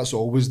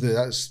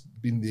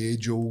been the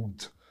age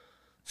old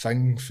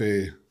thing for,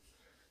 you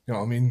know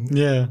what I mean?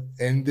 Yeah.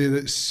 Andy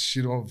that's,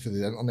 you know, for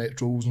the internet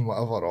trolls and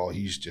whatever, oh,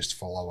 he's just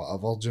full of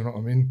whatever, do you know what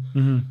I mean?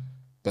 Mm-hmm.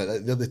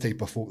 But they're the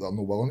type of folk that are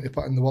not willing to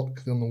put in the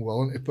work, they're not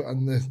willing to put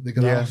in the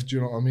graft, do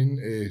you know what I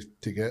mean,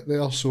 to get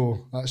there.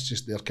 So that's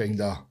just their kind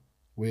of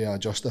way of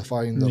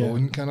justifying their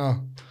own kind of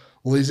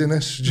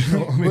laziness, do you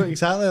know what I mean? Well,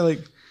 exactly,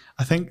 like,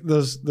 I think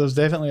there's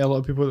definitely a lot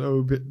of people that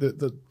will be,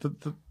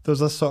 there's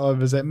this sort of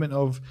resentment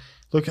of,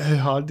 look at how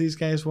hard these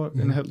guys work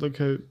and look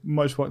how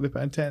much work they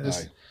put into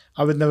it.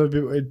 I would never be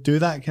able to do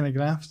that kind of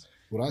graft.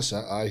 Well, that's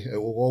it, it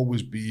will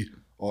always be,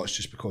 oh, it's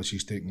just because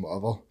he's taking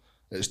whatever.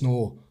 It's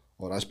no,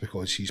 or that's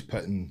because he's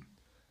putting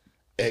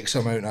X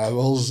amount of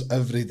hours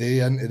every day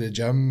into the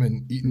gym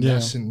and eating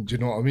this, and do you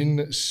know what I mean?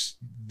 It's,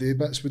 the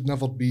bits would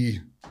never be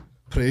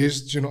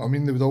praised, do you know what I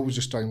mean? They would always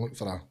just try and look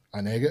for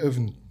a negative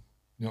and,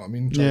 you know what I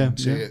mean? Try and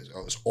say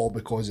it's all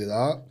because of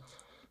that.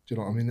 Do you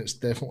know what I mean? It's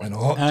definitely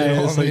not. Do you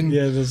know what I mean?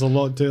 Yeah, there's a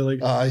lot to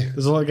it. Like,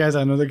 there's a lot of guys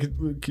I know that could,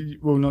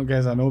 well, not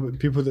guys I know, but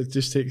people that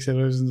just take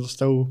steroids and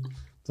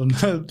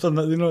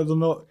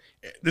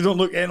they don't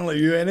look anything like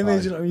you anyway.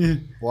 Do you know what I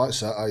mean? Well,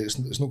 that's it.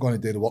 It's not going to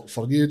do the work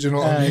for you. Do you know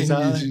what I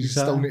mean? You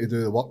still need to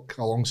do the work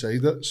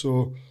alongside it.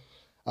 So,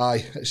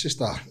 it's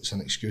just it's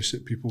an excuse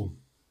that people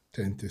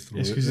tend to throw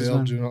excuses, out there.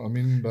 Man. Do you know what I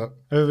mean? But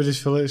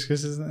everybody's full of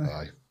excuses, isn't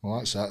it? Well,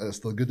 that's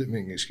it. They're good at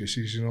making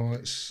excuses. You know,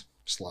 it's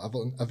like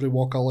every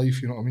walk of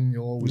life. You know what I mean?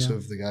 You'll always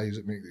have the guys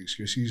that make the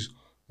excuses,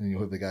 and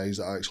you'll have the guys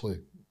that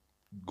actually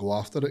go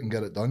after it and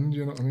get it done. Do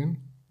you know what I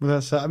mean? Well,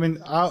 that's it. I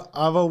mean,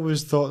 I've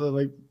always thought that,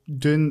 like,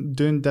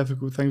 doing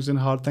difficult things and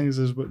hard things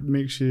is what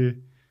makes you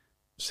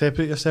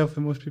separate yourself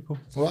from most people.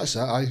 Well, that's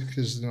it,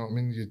 because, you know what I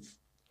mean,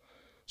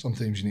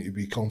 sometimes you need to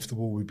be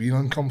comfortable with being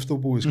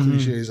uncomfortable, as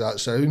cliche as that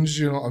sounds,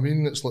 you know what I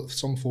mean? It's like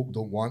some folk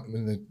don't want,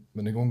 when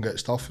they go and get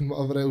stuff and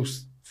whatever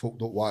else, folk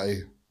don't want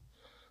to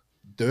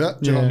do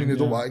it, do you know what I mean? They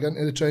don't want to get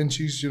into the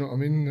trenches, you know what I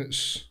mean?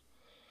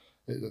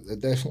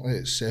 It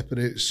definitely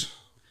separates.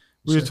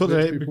 Well,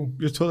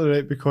 you're totally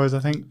right, because I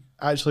think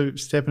actually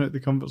stepping out the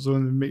comfort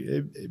zone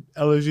it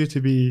allows you to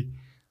be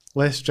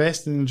less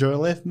stressed and enjoy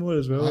life more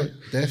as well.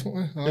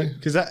 Definitely.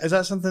 Because is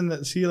that something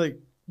that, see, like,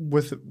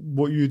 with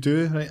what you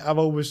do, right? I've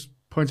always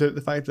pointed out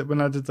the fact that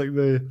when I did, like,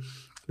 the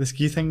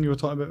ski thing you were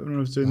talking about when I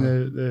was doing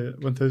the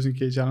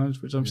 1000k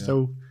challenge, which I'm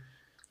still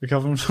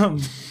recovering from,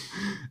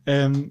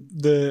 I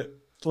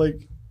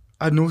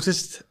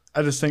noticed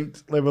a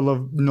distinct level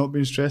of not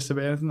being stressed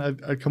about anything.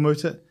 I'd come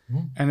out it,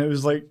 and it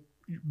was like,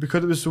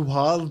 because it was so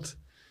hard,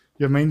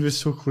 your mind was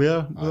so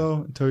clear.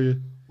 Well, until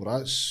you. Well,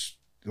 that's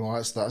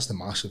the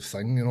massive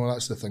thing. You know,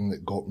 that's the thing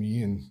that got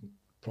me and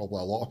probably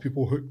a lot of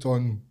people hooked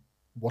on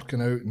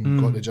working out and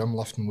got to the gym,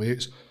 lifting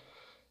weights.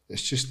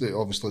 It's just that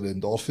obviously the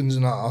endorphins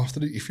and that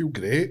after it, you feel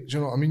great. Do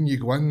you know what I mean? You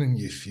go in and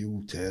you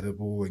feel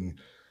terrible, and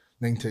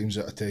 9 times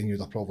out of 10 you'd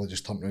have probably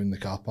just turned around the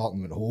car park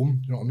and went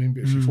home. Do you know what I mean?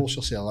 But if you force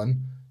yourself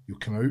in, you'll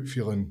come out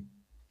feeling,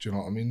 do you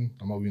know what I mean,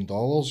 $1 million.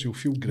 You'll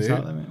feel great.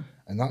 Exactly, mate.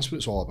 And that's what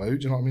it's all about.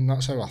 Do you know what I mean?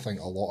 That's how I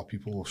think a lot of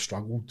people have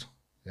struggled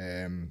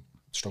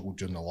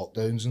during the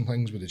lockdowns and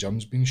things with the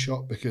gyms being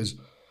shut, because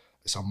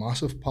it's a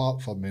massive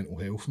part for mental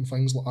health and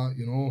things like that,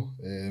 you know,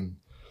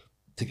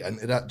 to get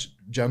into that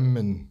gym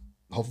and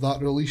have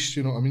that release,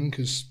 you know what I mean?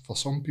 Because for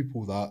some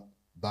people that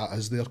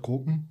is their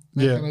coping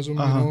mechanism, you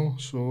know.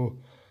 So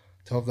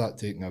to have that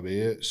taken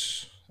away, it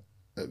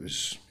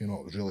was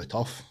really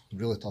tough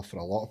for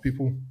a lot of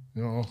people,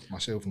 you know,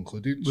 myself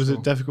included. Was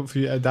it difficult for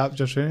you to adapt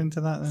your training to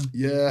that then?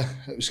 Yeah,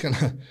 it was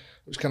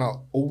kind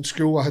of old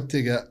school. I had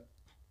to get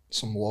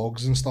some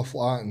logs and stuff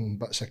like that and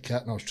bits of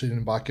kit, and I was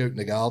training back out in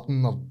the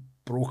garden. I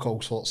broke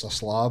all sorts of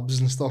slabs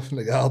and stuff in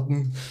the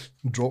garden,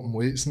 dropping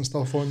weights and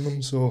stuff on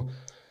them. So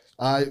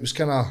it was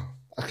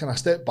I kind of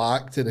stepped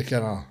back to the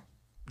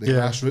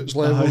grassroots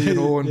level, you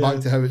know, and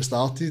back to how it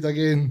started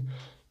again.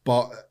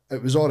 But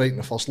it was all right in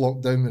the first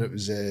lockdown when it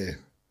was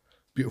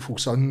beautiful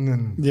sun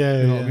and you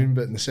know what I mean.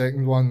 But in the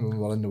second one, when we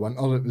were in the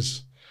winter,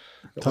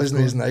 it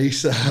wasn't as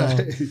nice. No.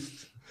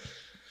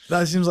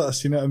 That seems like a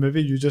scene out of a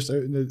movie. You just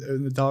out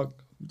in the dark,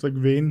 like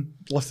rain,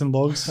 lifting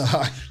logs.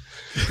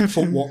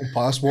 Folk walking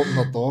past, walking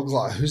their dogs,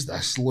 like, who's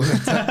this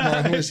lunatic,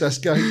 man? What's this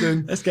guy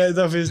doing? This guy's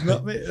off his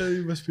nut, mate.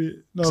 He must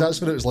be. No. That's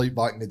what it was like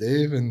back in the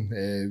day when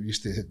we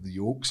used to have the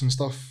yokes and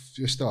stuff.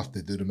 You used to have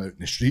to do them out in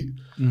the street.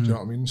 Do you know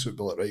what I mean? So it'd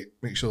be like, right,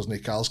 make sure there's no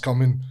cars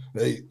coming,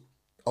 right,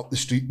 up the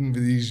street and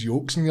with these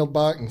yokes in your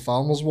back and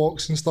farmers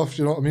walks and stuff.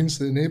 Do you know what I mean?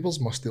 So the neighbours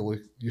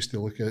used to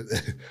look out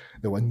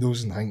the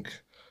windows and think,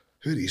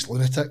 who are these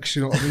lunatics,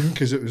 you know what I mean?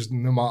 Because it was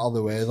no matter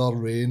the weather,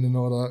 rain and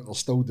all that, they're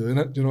still doing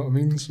it, do you know what I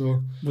mean?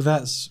 So, well,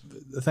 that's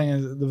the thing.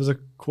 Is, there was a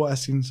quote I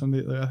seen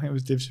somebody, like, I think it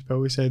was Dave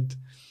Chappelle, he said,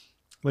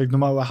 like, no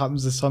matter what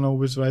happens, the sun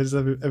always rises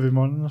every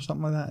morning or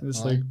something like that. And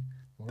it's like,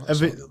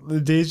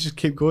 the days just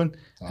keep going.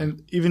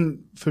 And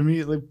even for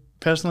me, like,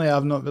 personally,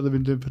 I've not really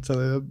been doing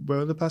particularly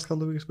well the past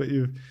couple of weeks, but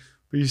you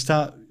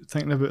start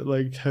thinking about,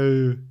 like,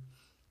 how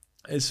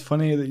it's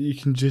funny that you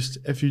can just,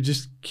 if you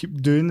just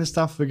keep doing the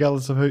stuff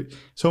regardless of how,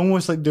 it's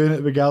almost like doing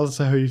it regardless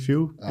of how you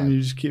feel, and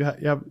you just keep,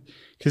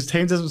 because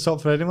time doesn't stop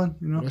for anyone,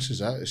 you know. This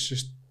is it. It's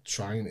just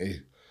trying to,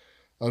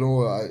 I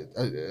know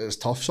it's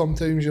tough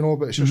sometimes, you know,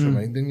 but it's just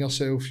reminding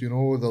yourself, you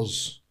know,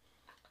 there's,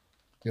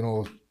 you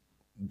know,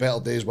 better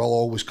days will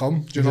always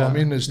come. Do you know what I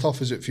mean? As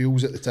tough as it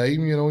feels at the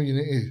time, you know, you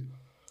need to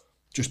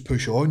just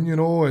push on, you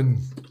know, and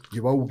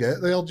you will get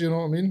there. Do you know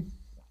what I mean?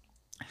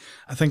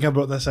 I think I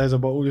brought this size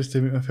of bottle just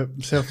to make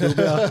myself feel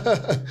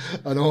better.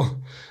 I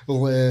know.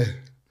 Well,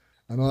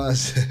 I know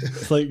that's...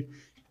 It's like...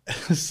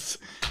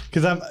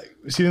 Because I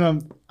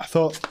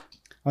thought...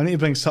 I need to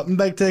bring something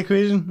big to the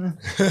equation.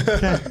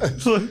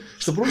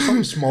 So brought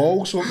something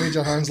small, so it made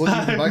your hands look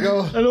even bigger.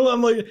 I know.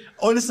 I'm like,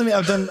 honestly, mate,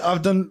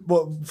 I've done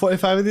what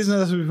 45 of these now.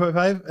 This will be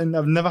 45, and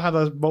I've never had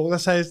a bottle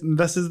this size. And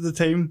this is the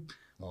time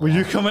where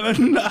you come in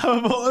and have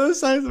a bottle this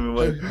size. And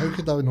like, how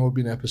could that not have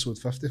been episode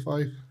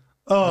 55?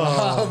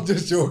 Oh, I'm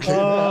just joking.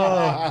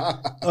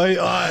 I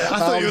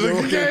thought you were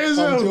like a guy as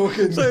well. I'm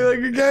joking. So like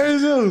a guy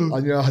as well. I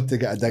knew I had to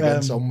get a dig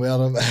in somewhere.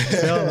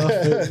 Fair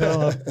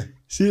enough.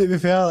 See, to be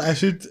fair, I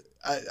should.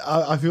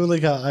 I feel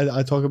like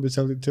I talk about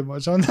Celtic too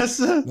much on this.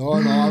 No,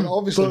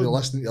 obviously we're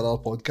listening to your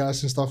other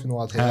podcasts and stuff, you know,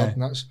 I'd heard,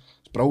 and it's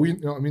brilliant,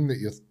 you know what I mean, that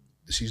you're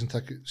the season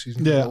ticket.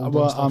 Yeah,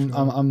 well, stuff,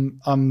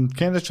 I'm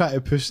kind of trying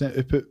to push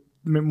it to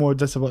make more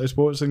disability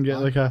sports and get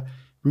like a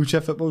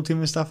wheelchair football team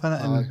and stuff in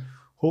it, and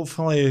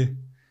hopefully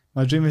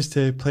my dream is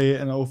to play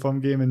in an Old Firm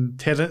game and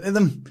tear into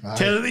them,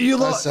 tear into you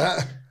lot.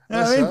 That's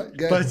it.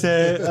 That's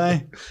it.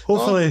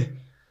 But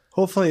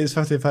hopefully it's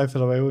 55 for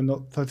a while and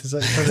not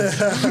 56.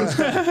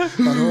 I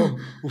know.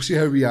 We'll see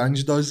how wee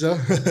Ange does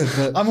there.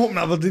 I'm hoping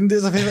Aberdeen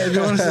does a favour, to be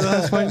honest,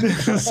 at this point.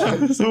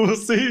 so we'll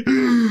see.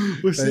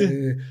 We'll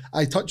see.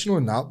 Touching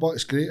on that, but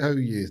it's great how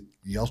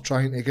you're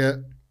trying to get,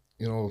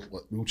 you know,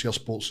 like wheelchair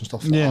sports and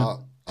stuff like that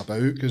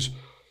about, because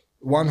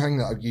one thing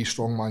that I give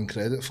Strongman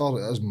credit for,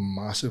 it is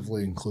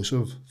massively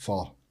inclusive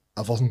for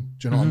everything.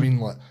 Do you know what I mean?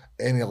 Like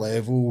any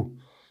level,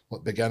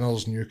 like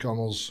beginners,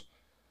 newcomers,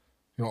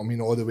 you know what I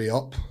mean, all the way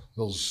up.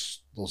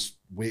 There's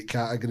weight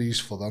categories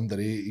for the under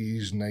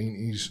 80s,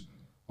 90s,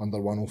 under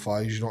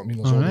 105s, you know what I mean?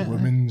 There's all the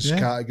women's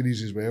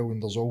categories as well,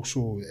 and there's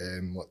also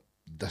like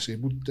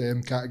disabled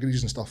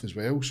categories and stuff as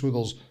well.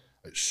 So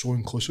it's so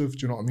inclusive, do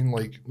you know what I mean?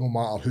 Like no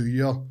matter who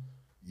you are,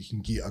 you can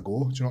get a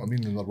go, do you know what I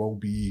mean? And there will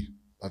be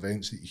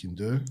events that you can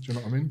do you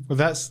know what I mean? Well,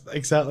 that's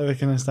exactly the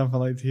kind of stuff I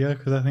like to hear,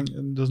 because I think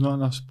there's not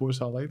enough sports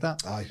that are like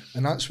that. Aye,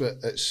 and that's what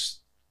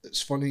it's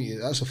funny,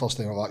 that's the first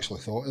time I've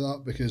actually thought of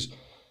that, because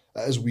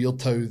it is weird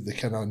how the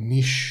kind of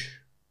niche,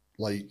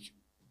 like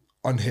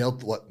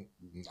unheard, like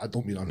I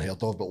don't mean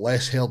unheard of, but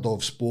less heard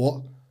of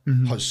sport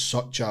has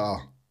such a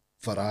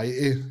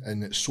variety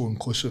and it's so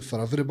inclusive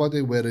for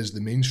everybody, whereas the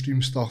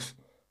mainstream stuff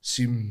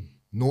seem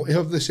not to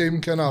have the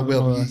same kind of,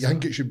 you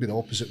think it should be the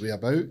opposite way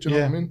about, do you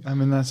know what I mean? I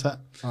mean, that's it.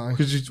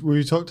 Because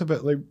we talked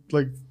about like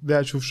the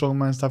actual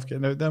strongman stuff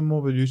getting out there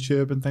more with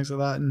YouTube and things like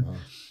that, and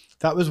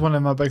that was one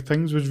of my big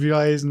things, was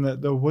realising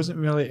that there wasn't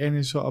really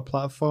any sort of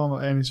platform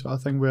or any sort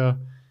of thing where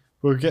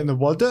we're getting the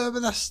word out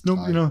about this, you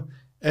know,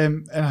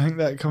 and I think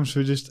that comes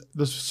through just,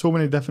 there's so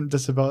many different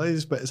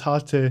disabilities, but it's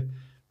hard to,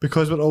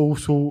 because we're all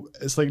so,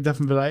 it's like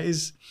different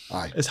varieties,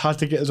 it's hard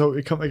to get us all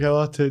to come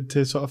together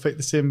to sort of fight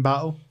the same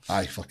battle.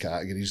 For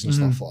categories and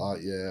stuff like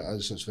that, yeah,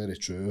 it's very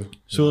true.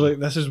 So like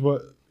this is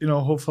what, you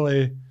know,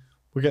 hopefully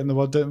we're getting the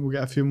word out and we'll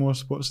get a few more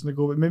sports on the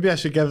go, but maybe I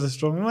should give the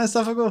strongman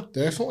stuff a go.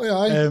 Definitely,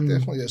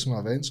 definitely get some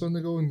events on the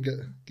go and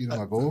give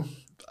them a go.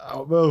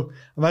 Well,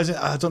 imagine,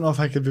 I don't know if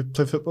I could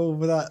play football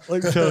with that.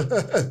 Like,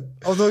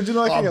 although, do you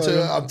know,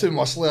 I'm too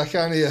muscly, I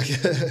can't.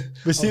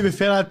 But see, to be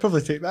fair, I'd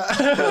probably take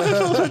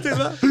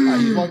that.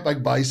 You want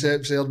big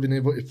biceps there, being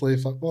able to play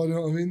football, you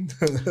know what I mean?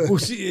 Well,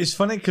 see, it's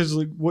funny because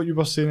like what you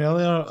were saying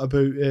earlier about,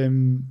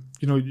 you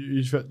know,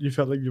 you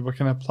felt like you were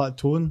kind of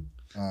plateauing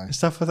and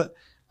stuff with it.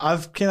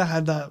 I've kind of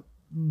had that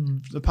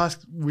the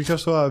past week or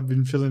so. I've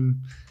been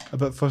feeling a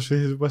bit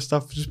frustrated with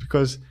stuff just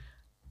because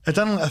I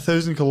done like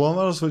 1,000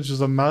 kilometers, which was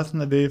a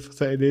marathon a day for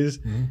 30 days,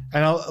 and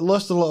I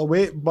lost a lot of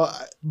weight. But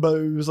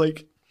it was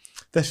like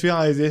this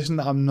realization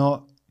that I'm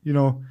not, you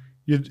know,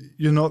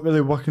 you're not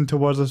really working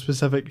towards a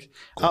specific.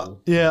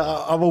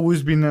 I've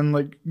always been in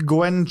like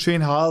go in,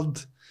 train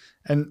hard,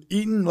 and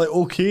eating like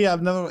okay.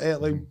 I've never ate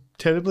like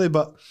terribly,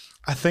 but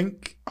I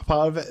think a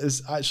part of it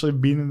is actually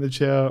being in the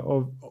chair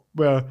of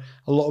where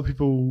a lot of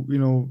people, you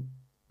know,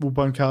 will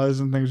burn calories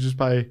and things just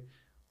by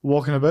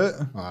walking about.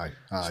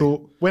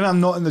 So when I'm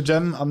not in the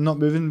gym, I'm not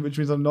moving, which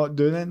means I'm not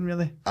doing anything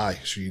really.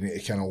 So you need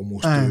to kind of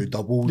almost do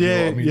double, you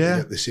know what I mean, to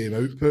get the same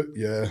output.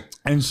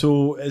 And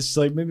so it's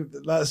like maybe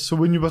that's, so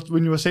when you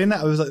were saying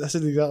that, I was like, this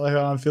is exactly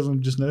how I'm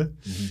feeling just now.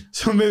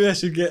 So maybe I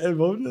should get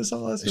involved in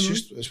something like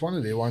that. It's one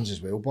of the ones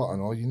as well, but I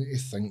know you need to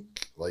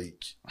think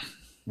like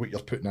what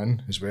you're putting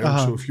in as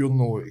well. So if you're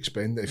not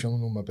expending, if you're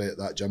not maybe at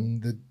that gym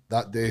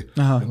that day,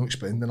 you're not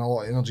expending a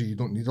lot of energy, you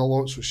don't need a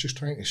lot. So it's just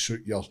trying to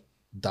suit your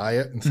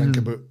diet and think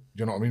about,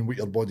 you know what I mean, what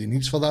your body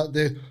needs for that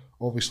day.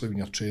 Obviously when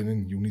you're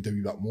training, you'll need a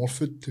wee bit more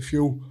food to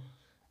fuel.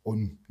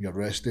 On your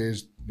rest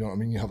days, you know what I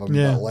mean, you have a wee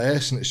bit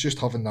less, and it's just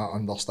having that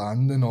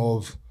understanding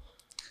of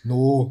you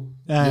know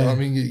what I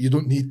mean, you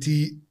don't need to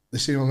eat the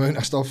same amount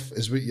of stuff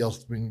as what you're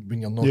when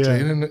you're not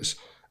training.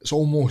 It's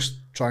almost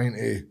trying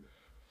to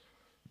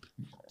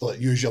like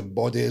use your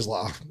body as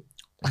like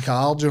a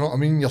car, do you know what I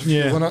mean? You're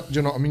fueling it, do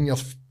you know what I mean? You're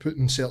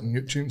putting certain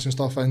nutrients and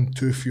stuff in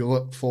to fuel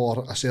it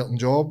for a certain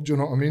job, do you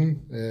know what I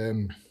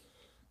mean?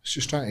 It's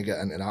just trying to get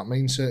into that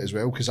mindset as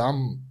well, because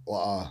I'm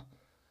not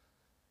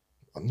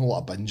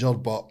like a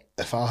binger, but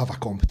if I have a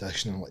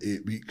competition in like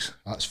 8 weeks,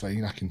 that's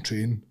fine. I can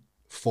train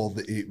for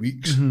the 8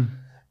 weeks, and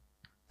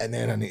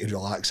then I need to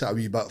relax it a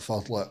wee bit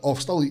for like, I'll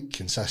still eat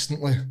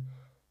consistently,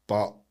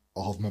 but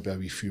I'll have maybe a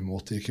wee few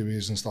more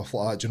takeaways and stuff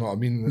like that. Do you know what I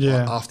mean? Yeah.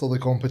 Like after the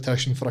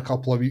competition for a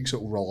couple of weeks,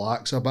 it'll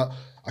relax a bit.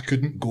 I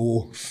couldn't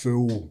go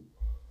full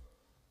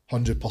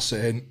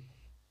 100%.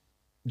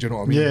 Do you know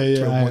what I mean?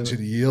 Yeah, 12 months of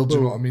the year. Do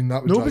you know what I mean?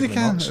 That would nobody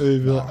drive me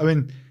can.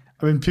 nuts.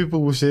 I mean,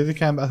 people will say they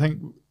can, but I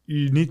think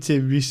you need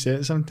to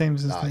reset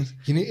sometimes and things.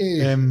 You need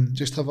to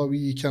just have a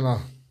wee kind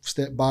of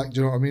step back. Do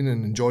you know what I mean?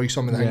 And enjoy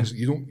some of the things.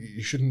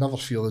 You should never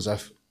feel as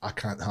if I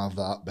can't have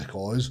that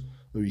because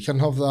you can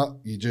have that.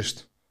 You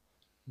just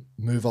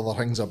move other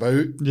things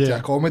about to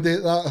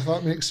accommodate that, if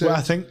that makes sense. Well,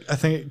 I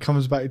think it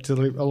comes back to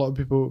like a lot of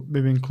people,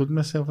 maybe including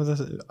myself with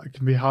this,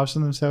 can be harsh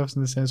on themselves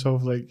in the sense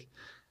of like,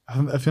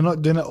 if you're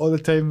not doing it all the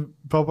time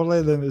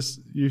properly, then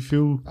you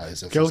feel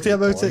guilty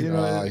about it, you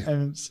know.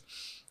 And it's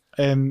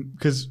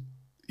because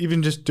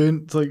even just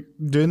doing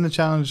the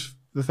challenge,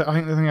 I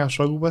think the thing I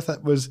struggled with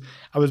it was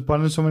I was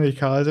burning so many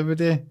calories every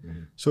day,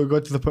 so it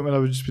got to the point where I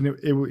was just being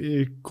able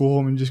to go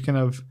home and just kind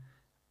of,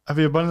 if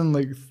you're burning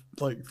like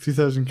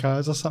 3,000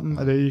 calories or something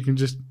a day, you can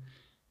just,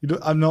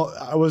 I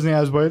wasn't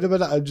as worried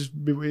about it. I'd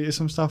just be able to eat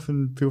some stuff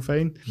and feel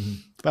fine.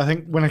 But I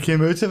think when I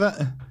came out of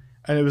it,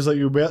 and it was like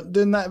you weren't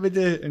doing that every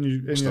day, and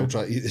you still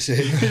try to eat the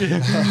same.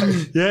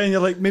 Yeah, and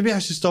you're like, maybe I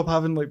should stop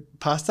having like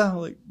pasta,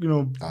 like, you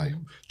know,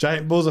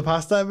 giant bowls of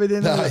pasta every day.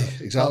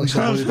 Exactly.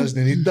 Somebody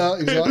doesn't need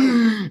that.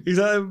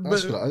 Exactly.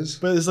 That's what it is.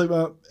 But it's like,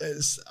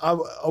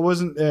 I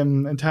wasn't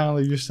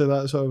entirely used to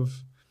that sort of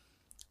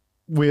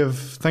way of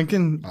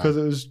thinking because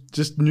it was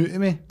just new to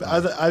me.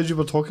 But as you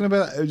were talking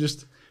about it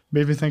just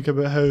made me think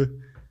about how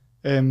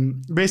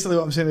basically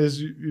what I'm saying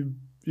is you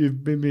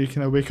made me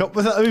kind of wake up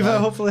with it a wee bit,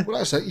 hopefully. Well,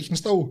 that's it. You can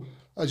still,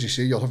 as you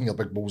say, you're having your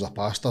big bowls of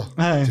pasta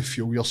to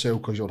fuel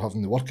yourself because you're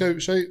having the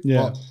workouts, right?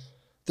 Yeah. But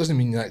it doesn't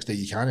mean the next day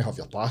you can't have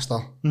your pasta.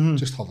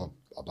 Just have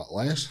a bit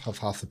less, have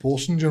half the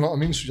portion, do you know what I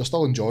mean? So you're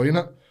still enjoying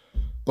it,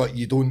 but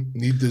you don't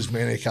need as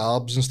many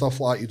carbs and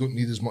stuff like that. You don't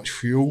need as much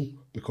fuel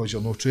because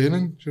you're not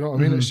training, do you know what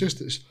I mean?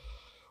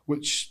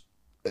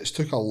 It's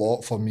took a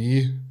lot for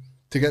me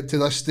to get to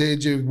this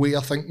stage of way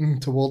of thinking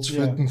towards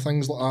food and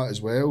things like that as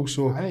well.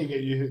 So I need to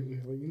get you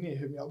need to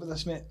hook me up with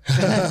this, mate.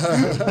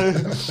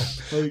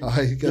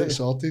 Get it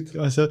sorted.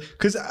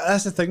 Because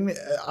that's the thing, mate.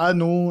 I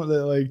know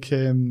that like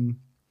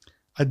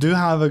I do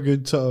have a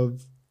good sort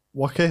of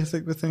work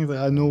ethic with things. Like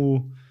I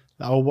know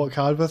that I'll work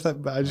hard with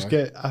it, but I just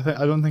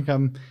I don't think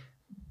I'm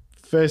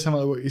very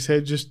similar to what you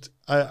said. Just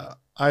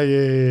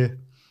I'm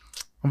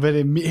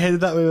very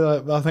meat-headed that way.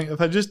 Like, I think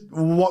if I just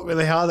work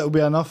really hard, it'll be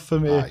enough for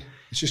me.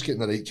 It's just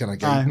getting the right kind of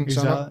guidance.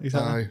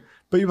 Exactly.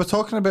 But you were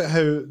talking about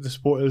how the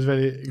sport is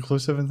very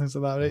inclusive and things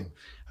like that, right?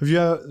 Have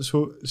you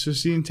so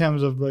see in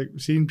terms of like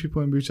seeing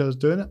people in wheelchairs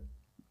doing it?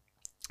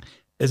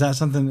 Is that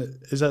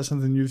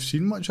something you've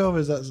seen much of?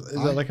 Is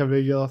that like a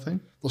regular thing?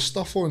 There's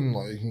stuff on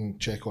like you can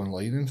check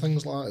online and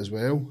things like that as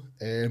well.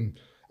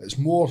 It's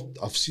more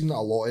I've seen it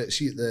a lot.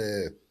 See at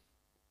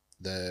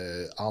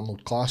the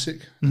Arnold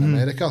Classic in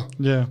America.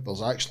 Yeah,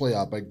 there's actually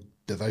a big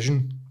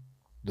division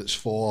that's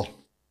for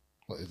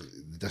like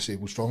the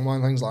disabled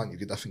strongman things like that. You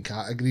get different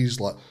categories.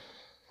 Like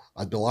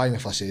I'd be lying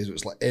if I says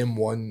it's like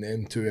M1,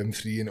 M2,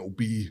 M3, and it'll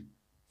be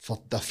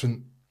for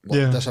different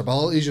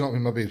disabilities. You know what I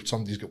mean? Maybe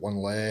somebody's got one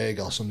leg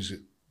or somebody's got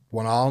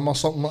one arm or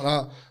something like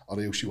that,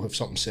 or else you'll have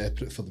something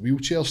separate for the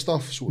wheelchair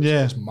stuff. So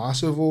it's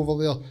massive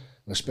over there,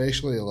 and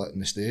especially like in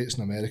the States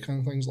and America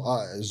and things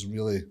like that, it is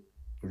really,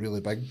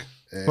 really big.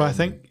 Well, I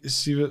think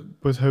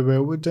with how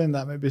well we're doing,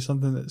 that might be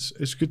something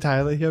it's good to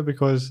highlight here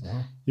because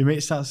you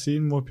might start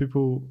seeing more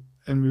people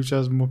in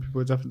wheelchairs and more people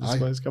with different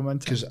disabilities come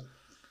into. Because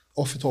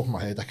off the top of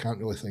my head, I can't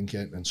really think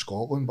anything in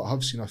Scotland, but I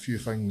have seen a few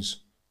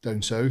things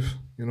down south.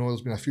 You know,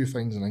 there's been a few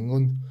things in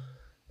England,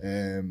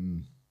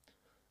 and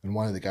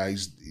one of the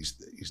guys,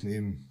 his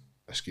name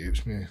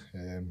escapes me.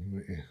 You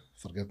need to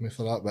forgive me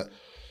for that, but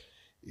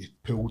he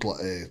pulled like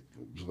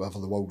whatever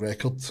the world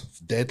record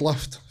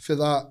deadlift for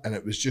that, and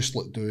it was just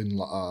like doing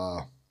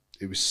like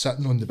he was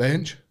sitting on the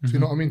bench, if you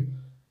know what I mean,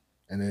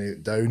 and then he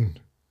went down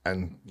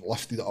and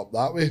lifted it up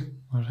that way.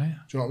 All right.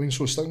 Do you know what I mean?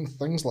 So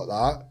things like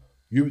that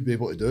you would be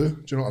able to do.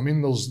 Do you know what I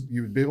mean?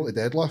 You would be able to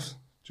deadlift.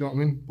 Do you know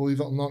what I mean? Believe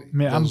it or not.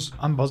 Mate,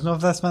 I'm buzzing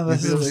off this, man.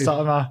 This is the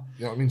start of my.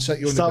 You know what I mean? Sit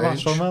you on the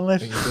bench and you'll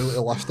be able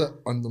to lift it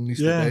underneath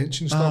the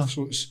bench and stuff.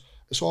 So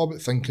it's all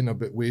about thinking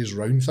about ways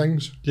around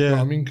things. Yeah. You know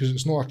what I mean? Because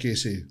it's not a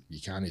case of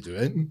you can't do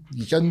it.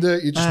 You can do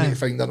it. You just need to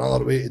find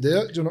another way to do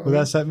it. Do you know what I mean?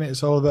 That's it, mate.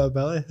 It's all about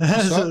ability.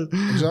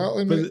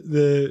 Exactly, mate.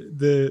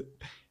 But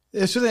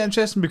it's really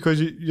interesting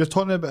because you're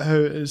talking about how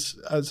it's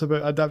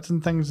about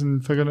adapting things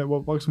and figuring out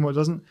what works and what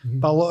doesn't.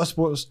 But a lot of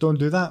sports don't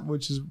do that,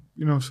 which is,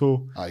 you know,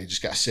 so... you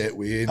just get a set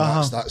way and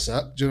that's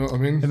it. Do you know what I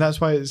mean? And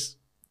that's why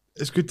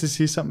it's good to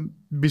see something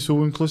be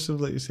so inclusive,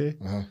 like you say.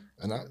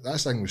 And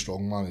that's the thing with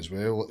Strongman as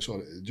well. Like,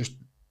 sorry, it just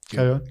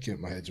came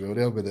in my head as well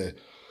there with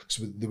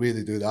the way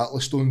they do the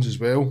Atlas stones as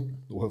well.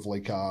 They'll have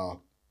like an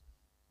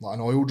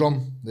oil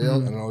drum there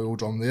and an oil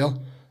drum there,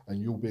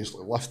 and you'll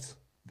basically lift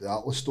the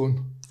Atlas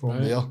stone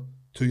from there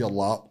to your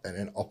lap and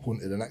then up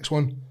onto the next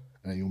one,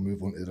 and then you'll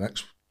move on to the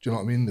next. Do you know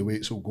what I mean? The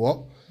weights will go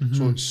up.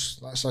 So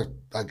that's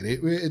a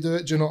great way to do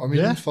it. Do you know what I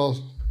mean?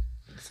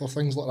 For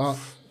things like that.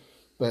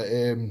 But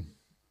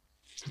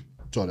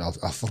sorry,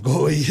 I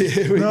forgot what you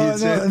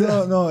said.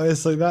 No.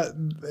 It's like that.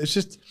 It's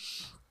just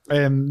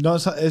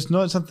it's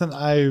not something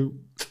I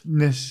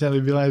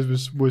necessarily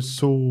realised was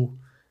so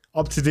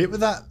up to date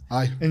with that.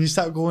 Aye. And you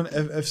start going,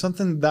 if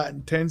something that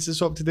intense is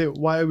so up to date,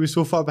 why are we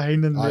so far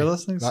behind in the other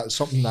things? That's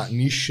something that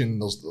niche,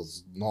 and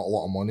there's not a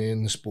lot of money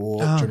in the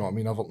sport. Do you know what I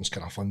mean? Everything's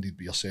kind of funded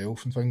by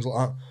yourself and things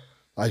like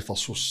that. For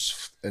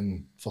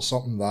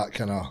something that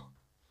kind of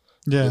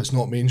it's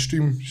not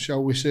mainstream,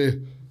 shall we say?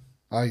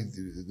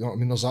 You know what I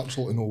mean? There's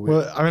absolutely no way.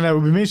 Well, I mean, it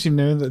will be mainstream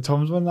now that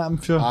Tom's won that,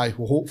 I'm sure.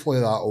 Well, hopefully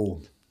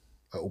it'll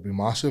be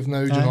massive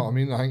now. Do you know what I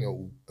mean? I think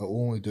it'll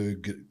only do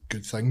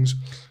good things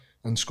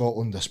in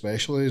Scotland,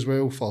 especially as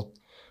well for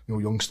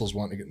youngsters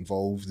wanting to get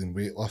involved in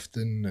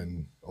weightlifting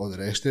and all the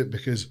rest of it,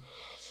 because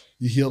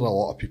you hear a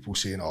lot of people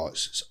saying, "Oh,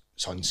 it's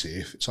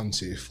unsafe. It's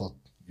unsafe for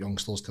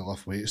youngsters to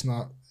lift weights," and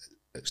that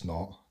it's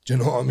not. Do you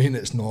know what I mean?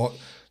 It's not.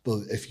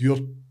 If you're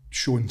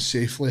shown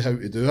safely how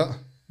to do it,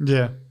 do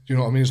you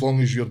know what I mean? As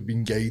long as you're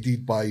being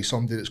guided by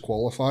somebody that's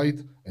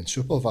qualified and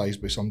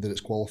supervised by somebody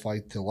that's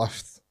qualified to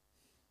lift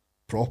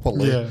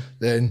properly,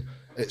 then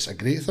it's a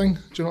great thing. Do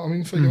you know what I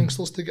mean? For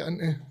youngsters to get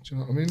into. Do you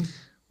know what I mean?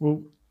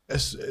 Well,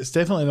 it's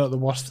definitely not the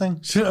worst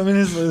thing. Do you know what I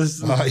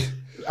mean?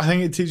 I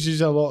think it teaches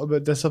you a lot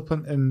about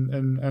discipline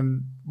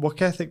and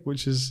work ethic,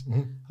 which is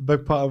a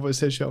big part of what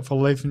sets you up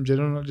for life in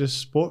general, not just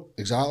sport.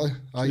 Exactly.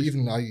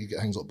 You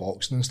get things like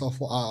boxing and stuff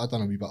like that. I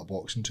done a wee bit of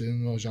boxing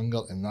training when I was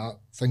younger, and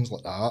things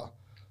like that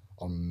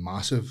are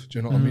massive. Do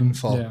you know what I mean?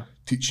 For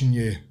teaching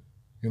you,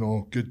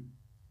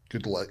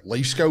 good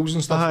life skills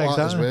and stuff like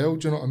that as well.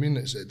 Do you know what I mean?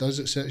 It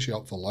sets you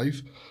up for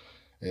life,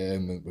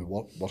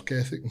 with work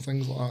ethic and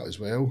things like that as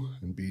well,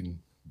 and being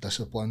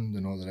disciplined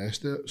and all the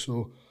rest of it.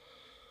 So,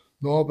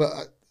 no, but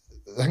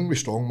I think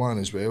with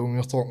Strongman as well, when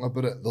you're talking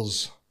about it,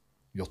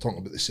 you're talking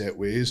about the set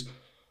ways.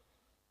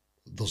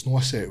 There's no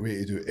set way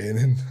to do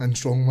anything in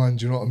Strongman.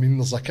 Do you know what I mean?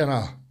 There's a kind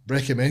of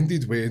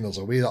recommended way, and there's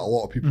a way that a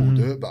lot of people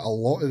do it, but a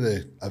lot of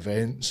the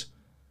events,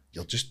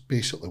 you're just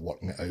basically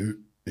working it out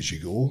as you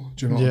go.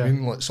 Do you know what I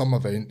mean? Like some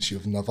events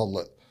you've never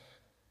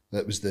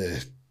it was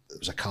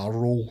a car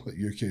roll at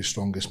UK's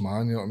Strongest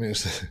Man. You know what I mean?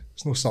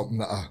 It's not something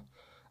that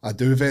I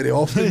do very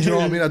often. Do you know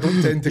what I mean? I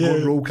don't tend to go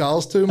and roll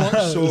cars too much,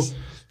 so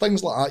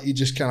things like that you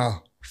just kind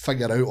of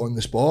figure out on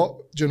the spot.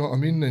 Do you know what I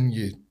mean? And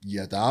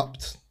you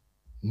adapt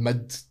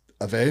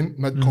mid-event,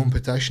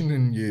 mid-competition,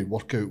 and you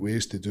work out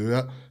ways to do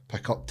it,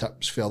 pick up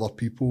tips for other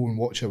people and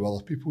watch how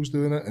other people's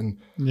doing it, and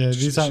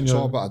it's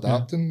all about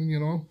adapting, you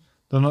know.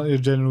 They're not your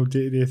general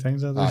day-to-day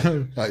things, are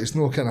they? It's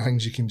no kind of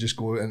things you can just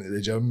go out into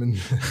the gym and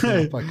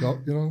pick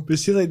up, you know. But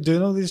see, like,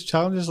 doing all these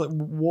challenges, like,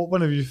 what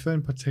one have you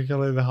found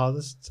particularly the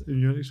hardest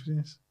in your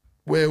experience?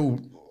 Well,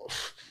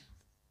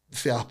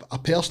 from a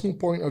personal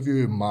point of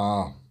view,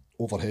 my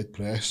overhead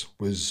press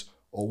was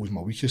always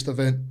my weakest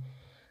event.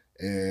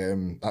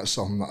 That's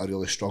something that I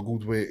really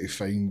struggled with to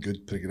find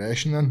good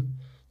progression in.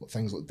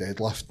 Things like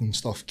deadlift and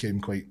stuff came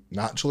quite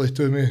naturally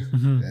to me.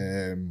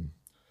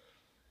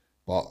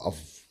 But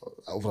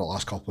over the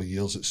last couple of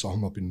years, it's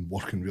something I've been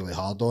working really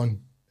hard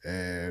on,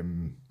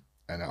 and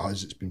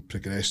it's been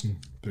progressing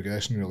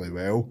really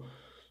well.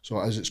 So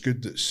it's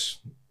good. It's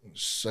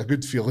a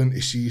good feeling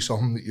to see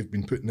something that you've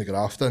been putting the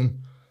graft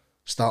in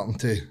starting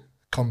to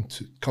come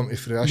to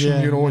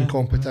fruition, in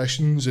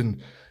competitions,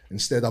 and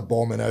instead of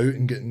bombing out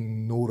and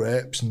getting no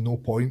reps and no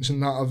points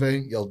in that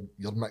event,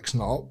 you're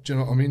mixing it up, do you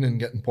know what I mean, and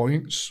getting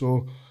points.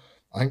 So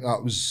I think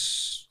that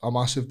was a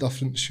massive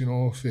difference,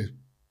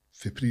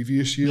 for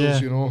previous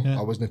years.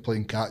 I wasn't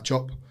playing catch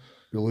up.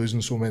 We're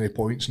losing so many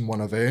points in one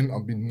event.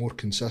 I've been more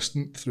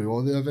consistent through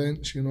all the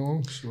events,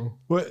 So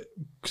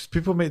because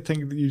people might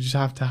think that you just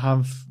have to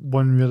have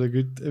one really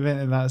good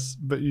event,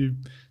 but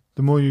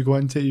the more you go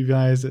into it, you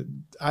realise that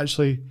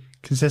actually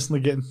consistently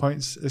getting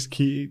points is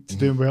key to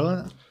doing well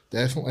in it.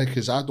 Definitely,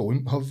 because I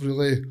don't have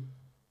really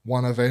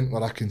one event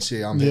where I can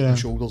say I'm head and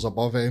shoulders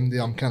above MD.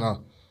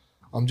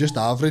 I'm just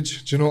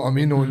average. Do you know what I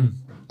mean on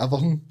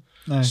everything?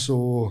 Aye.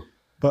 So,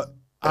 but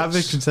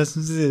average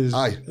consistency is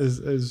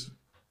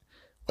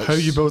how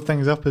you build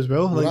things up as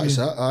well. Well, that's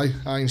it.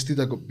 Instead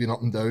of being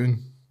up and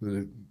down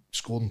with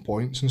scoring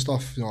points and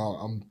stuff,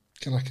 I'm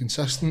kind of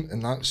consistent,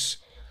 and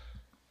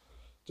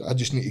I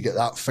just need to get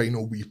that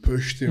final wee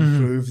push to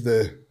improve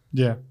the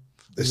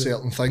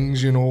certain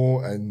things,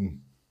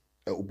 and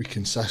it'll be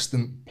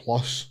consistent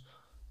plus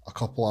a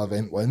couple of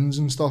event wins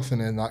and stuff,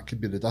 and then that could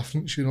be the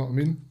difference. You know what I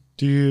mean?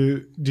 Do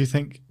you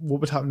think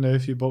what would happen now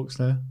if you box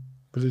now?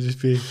 Would it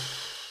just be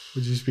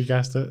Would you just be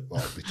gassed out?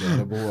 Well, it'd be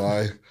terrible.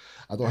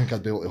 I don't think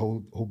I'd be able to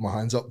hold my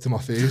hands up to my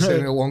face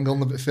any longer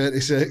than about 30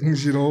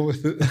 seconds, you know,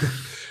 with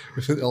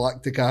the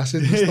lactic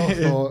acid and stuff.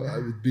 So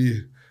it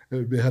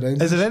would be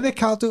horrendous. Is there any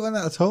cardio in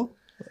it at all?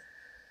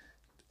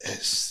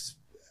 It's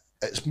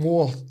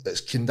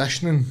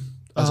conditioning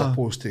as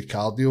opposed to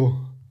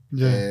cardio.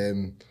 Yeah.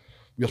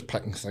 We're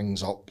picking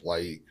things up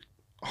like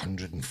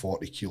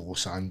 140 kilo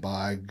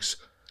sandbags,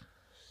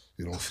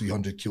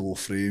 300 kilo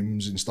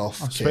frames and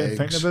stuff. I'm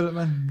thinking about it,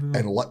 man.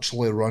 And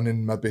literally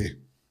running maybe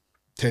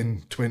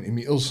 10, 20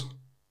 metres,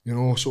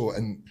 so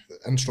in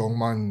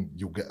strongman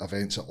you'll get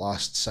events that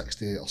last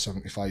 60 or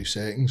 75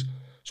 seconds.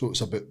 So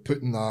it's about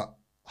putting that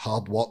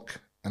hard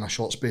work in a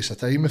short space of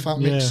time, if that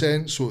makes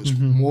sense. So it's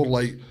more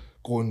like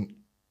going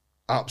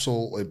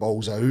absolutely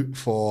balls out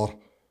for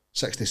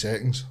 60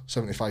 seconds,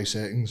 75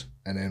 seconds,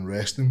 and then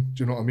resting.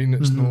 Do you know what I mean?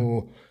 It's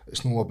no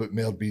about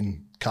more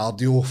being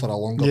cardio for a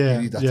longer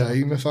period of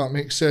time, if that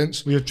makes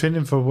sense. Well, you're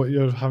training for what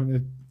you're having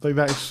to, like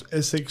that.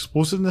 It's the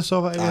explosiveness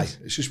of it, I guess.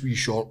 Aye, it's just wee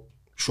short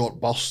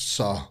bursts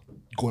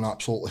going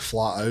absolutely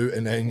flat out,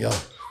 and then you're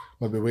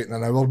maybe waiting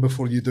an hour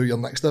before you do your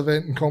next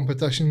event in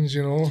competitions,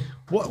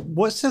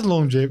 What's the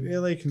longevity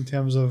like in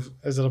terms of,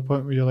 is there a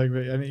point where you're like,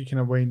 right, I need to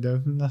kind of wind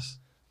down from this?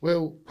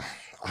 Well,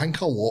 I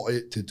think a lot of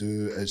it to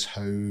do is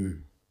how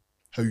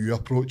you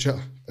approach it.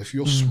 If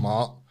you're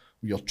smart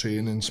with your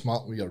training,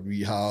 smart with your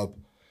rehab,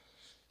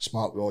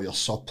 smart with all your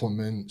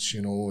supplements,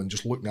 and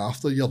just looking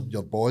after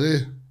your body,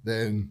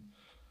 then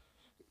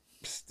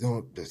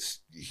you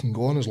can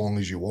go on as long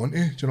as you want to.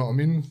 Do you know what I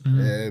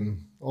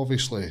mean?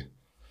 Obviously,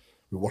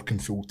 we're working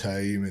full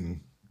time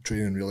and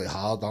training really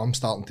hard. I'm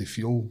starting to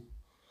feel,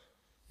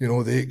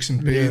 the aches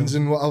and pains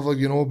and whatever,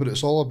 but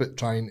it's all about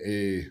trying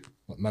to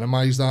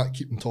minimise that,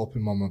 keeping top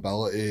of my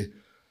mobility,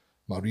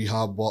 my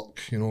rehab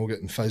work,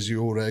 getting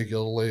physio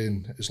regularly,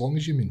 and as long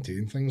as you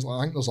maintain things,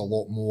 I think there's a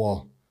lot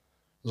more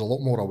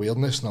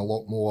awareness and a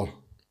lot more,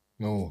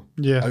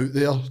 out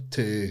there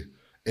to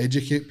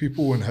educate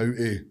people on how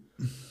to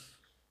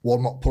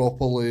warm up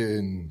properly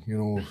and,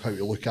 how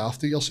to look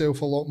after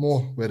yourself a lot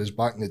more. Whereas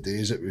back in the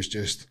days, it was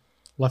just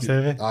lift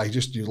heavy.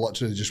 You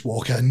literally just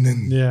walk in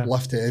and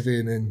lift heavy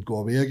and then go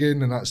away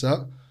again, and that's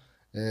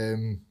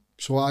it.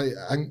 So I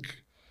think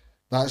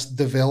that's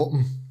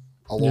developing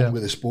along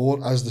with the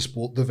sport. As the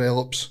sport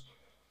develops,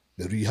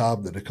 the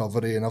rehab, the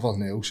recovery, and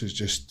everything else is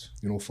just,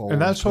 following.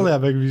 And that's probably a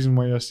big reason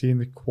why you're seeing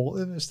the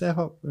quality of it step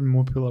up and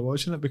more people are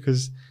watching it,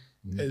 because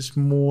it's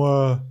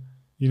more,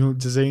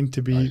 designed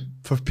to be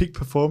for peak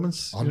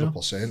performance.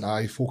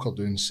 100%. Folk are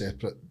doing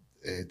separate,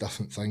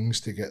 different things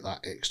to get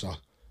that extra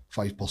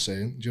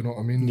 5%. Do you know what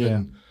I mean? Yeah.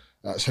 And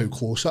that's how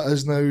close it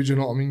is now. Do you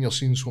know what I mean? You're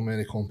seeing so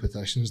many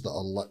competitions that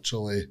are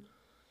literally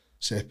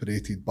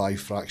separated by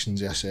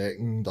fractions of a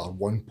second, or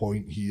 1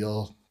 point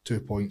here, 2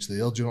 points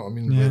there. Do you know what I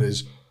mean? Yeah.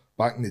 Whereas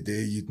back in the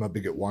day, you'd maybe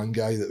get one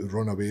guy that would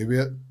run away with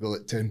it with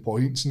like 10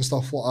 points and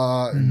stuff like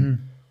that.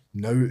 And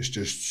now it's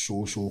just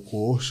so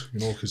close,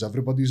 because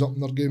everybody's up in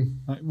their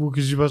game. Well,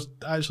 because we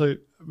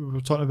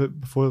were talking about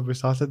before we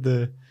started,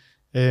 the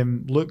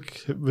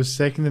Luke was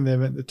second in the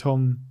event that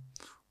Tom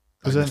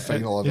was in. The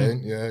final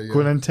event, yeah.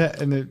 Going into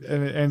it, and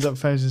it ends up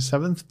finishing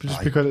 7th,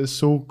 just because it's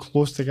so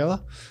close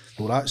together.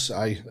 Well,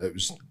 it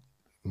was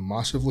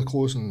massively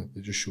close, and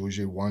it just shows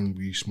you one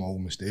wee small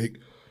mistake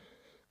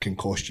can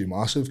cost you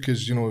massive,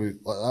 because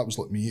that was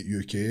like me at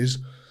UK's.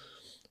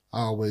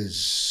 I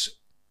was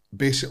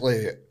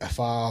basically, if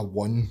I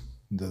won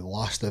the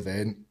last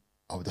event,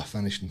 I would have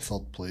finished in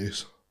 3rd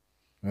place,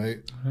 right?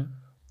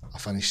 I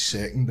finished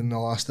 2nd in the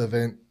last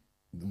event.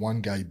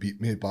 One guy beat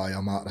me by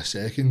a matter of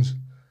seconds,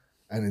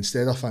 and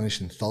instead of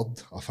finishing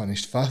 3rd, I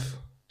finished 5th.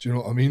 Do you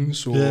know what I mean?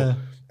 So,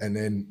 and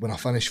then when I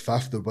finished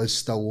 5th, there was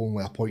still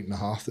only 1.5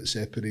 points that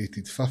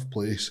separated 5th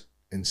place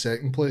and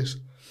 2nd place.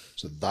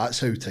 So that's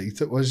how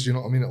tight it was. Do you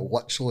know what I mean? It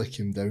literally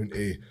came down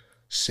to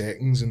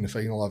seconds in the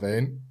final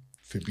event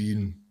for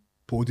being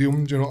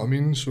podium. Do you know what I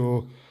mean?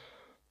 So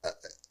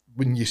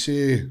when you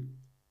say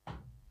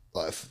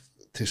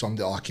to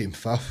somebody, I came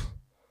 5th,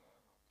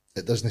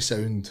 it doesn't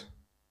sound,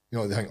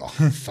 they think,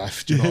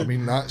 5th. Do you know what I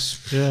mean?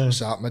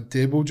 That's at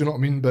mid-table. Do you know what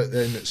I mean? But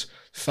then it's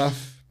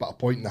 5th, but 1.5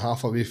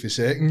 points away for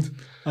 2nd.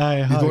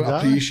 You don't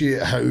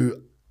appreciate how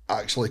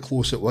actually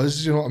close it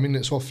was. You know what I mean?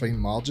 It's all fine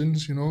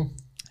margins.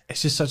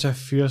 It's just such a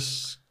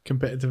fierce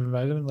competitive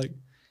environment. Like,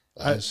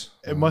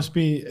 it must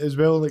be as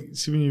well. Like,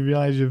 see, when you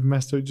realise you've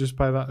missed out just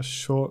by that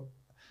short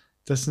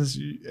distance,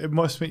 it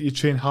must make you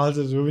train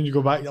harder as well. When you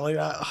go back, you're like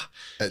that.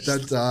 It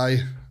did.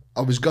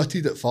 I was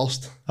gutted at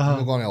first. I'm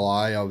not going to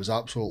lie. I was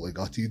absolutely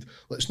gutted.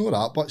 It's not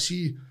that, but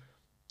see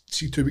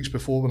 2 weeks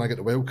before when I get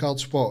the wildcard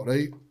spot,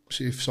 right?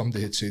 See, if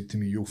somebody had said to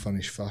me, "You'll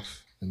finish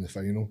 5th in the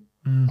final,"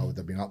 I would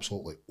have been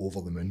absolutely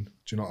over the moon.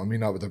 Do you know what I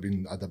mean? I'd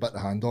have bit the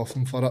hand off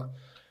them for it.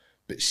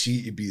 But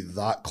see, to be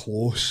that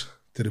close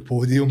to the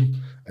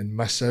podium and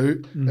miss out,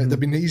 it'd have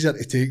been easier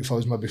to take if I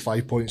was maybe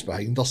 5 points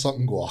behind or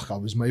something, I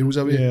was miles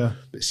away. Yeah.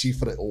 But see,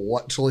 for it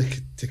literally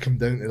to come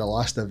down to the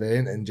last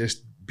event and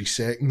just be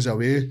seconds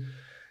away,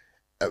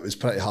 it was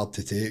pretty hard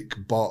to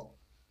take. But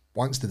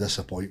once the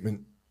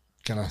disappointment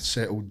kind of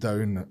settled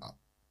down,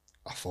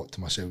 I thought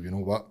to myself, you know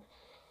what,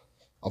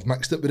 I've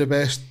mixed it with the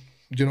best,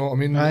 do you know what I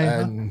mean?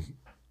 And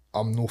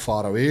I'm no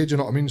far away, do you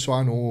know what I mean? So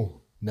I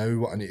know now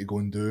what I need to go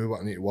and do,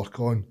 what I need to work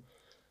on.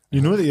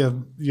 You know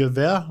that you're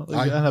there,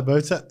 like, and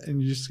about it,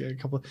 and you just get a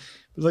couple of...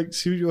 But like,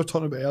 see what you were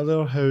talking about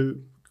earlier, how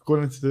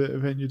going into the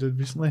event you did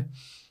recently,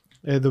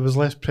 there was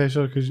less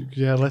pressure because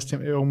you had less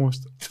time to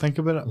almost think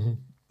about it. Mm-hmm.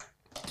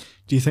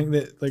 Do you think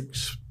that like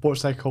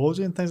sports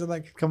psychology and things like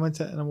that could come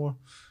into it in a more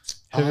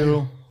heavy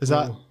role? Is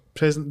that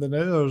present now,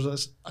 or is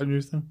that a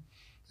new thing?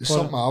 It's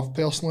something I've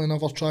personally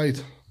never tried,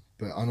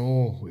 but I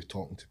know we're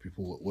talking to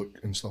people that look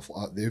and stuff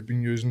like that, they've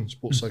been using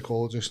sports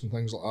psychologists and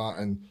things like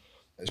that, and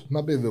it's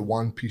maybe the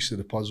one piece of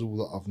the puzzle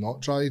that I've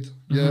not tried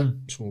yet.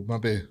 So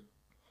maybe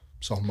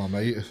something I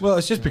might. Well,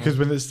 it's just because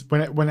when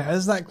it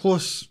is that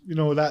close, you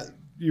know, that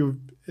you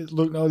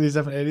looking at all these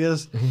different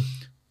areas,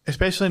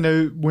 especially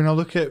now when I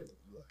look at,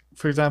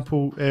 for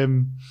example,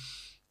 I'm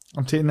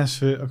taking this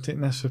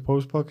for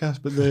Paul's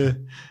podcast, but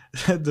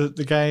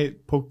the guy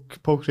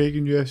Paul Craig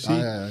in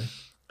UFC,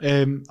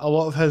 a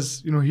lot of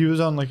his, you know, he was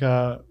on like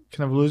a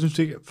kind of losing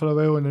streak for a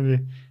while,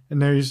 and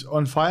now he's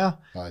on fire.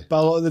 But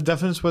a lot of the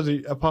difference was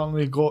he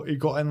apparently got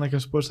in like a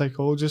sports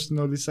psychologist and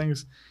all these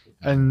things,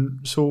 and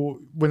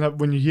so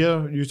when you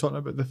hear you talking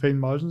about the fine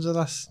margins of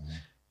this,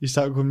 you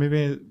start going,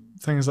 maybe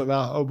things like that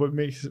are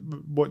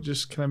what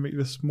just kind of make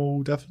the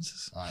small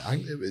differences. I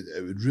think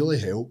it would really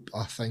help,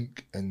 I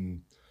think,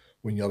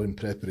 when you're in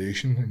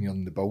preparation and you're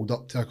in the build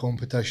up to a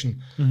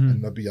competition,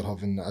 and maybe you're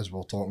having, as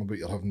we're talking about,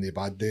 you're having the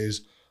bad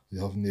days,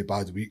 you're having the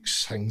bad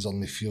weeks, things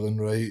aren't feeling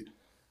right.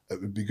 It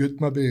would be good,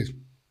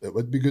 it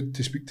would be good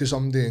to speak to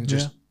somebody and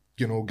just,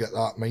 you know, get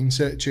that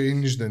mindset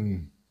changed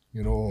and,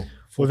 you know.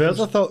 Well,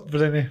 there's a thought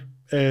for any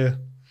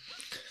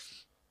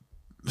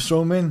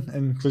strongmen,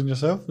 including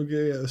yourself, we'll get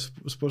a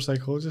sports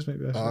psychologist,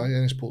 maybe.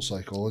 Yeah, sports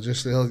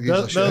psychologist.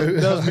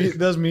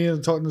 There's me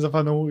talking as if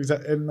I know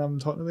exactly what I'm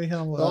talking about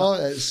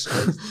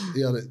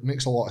here. It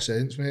makes a lot of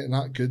sense, mate, and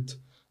that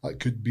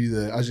could be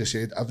as you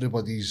said,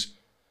 everybody's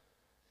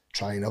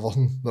trying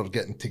everything. They're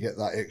getting to get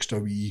that extra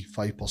wee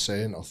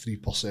 5% or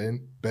 3%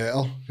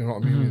 better, you know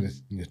what I mean,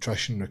 in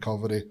nutrition,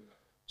 recovery.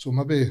 So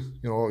maybe,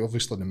 you know,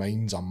 obviously the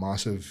mind's a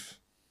massive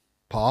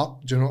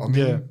part, do you know what I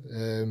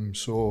mean?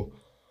 So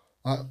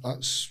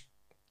that's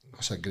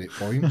a great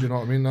point, do you know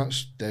what I mean?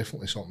 That's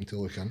definitely something to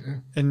look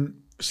into. And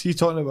see,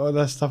 talking about all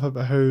this stuff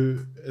about how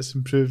it's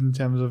improved in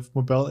terms of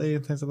mobility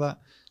and things like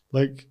that,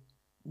 like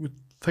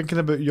thinking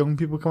about young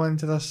people coming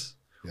into this,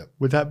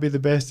 would that be the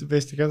best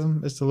advice to give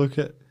them, is to look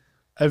at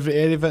every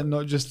area of it,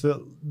 not just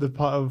the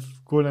part of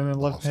going in and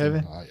lifting heavy?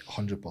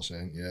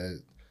 100%, yeah.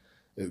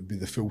 It would be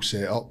the full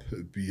setup. It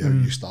would be how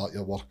you start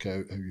your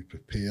workout, how you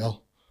prepare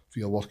for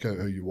your workout,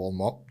 how you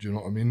warm up, do you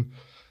know what I mean?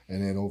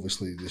 And then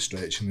obviously the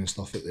stretching and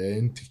stuff at the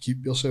end to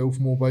keep yourself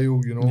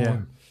mobile, you know,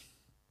 and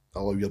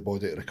allow your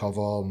body to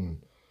recover and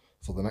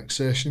for the next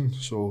session.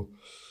 So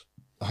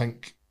I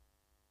think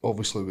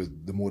obviously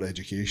with the more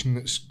education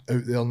that's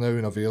out there now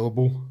and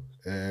available,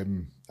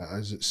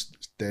 it's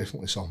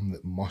definitely something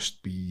that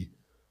must be,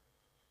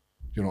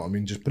 you know what I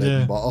mean, just bread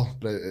and butter.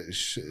 But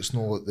it's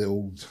not like the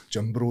old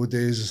gym bro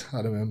days.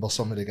 I remember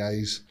some of the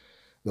guys,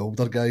 the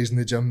older guys in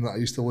the gym that I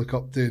used to look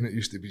up to, and it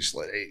used to be just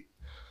like, right,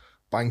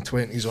 bang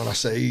 20s on a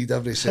side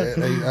every set,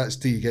 right, that's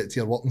till you get to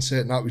your working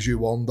set, and that was you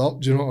warmed up,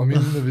 do you know what I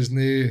mean? There was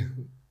no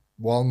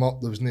warm up,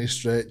 there was no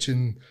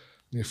stretching,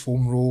 no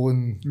foam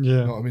rolling, you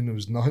know what I mean, there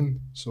was nothing.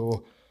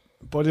 So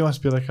body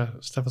must be like a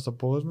stiff as a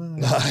board, man.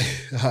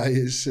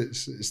 It's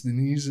the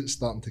knees that's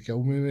starting to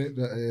kill me, mate.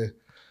 But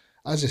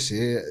as I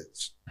say,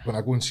 it's when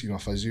I go and see my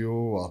physio,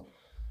 or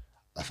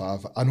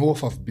I know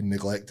if I've been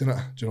neglecting it,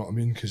 do you know what I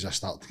mean? Because I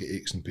start to get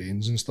aches and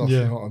pains and stuff,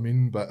 you know what I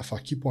mean? But if I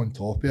keep on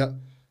top of it,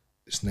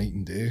 it's night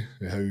and day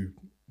how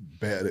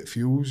better it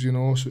feels, you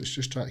know. So it's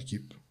just trying to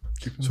keep.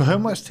 So how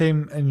much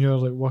time in your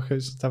like workouts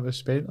and stuff is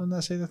spent on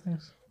that side of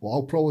things? Well,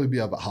 I'll probably be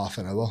about half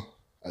an hour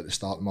at the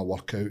start of my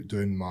workout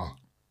doing my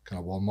kind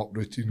of warm up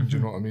routine. Do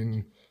you know what I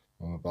mean?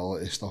 My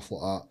mobility stuff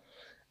like that,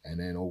 and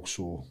then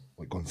also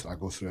like I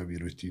go through a wee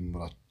routine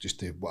where I just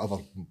do whatever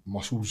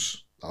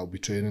muscles I'll be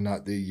training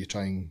that day. You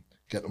try and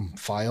get them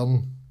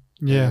firing,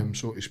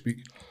 so to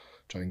speak.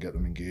 Try and get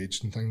them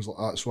engaged and things like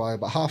that. So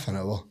about half an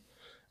hour.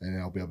 And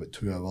then I'll be about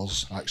 2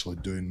 hours actually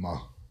doing my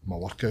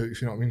workout,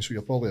 if you know what I mean. So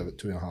you're probably about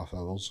 2.5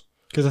 hours.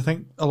 Because I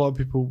think a lot of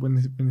people, when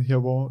they hear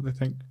warm-up, they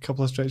think a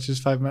couple of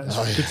stretches, 5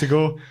 minutes, good to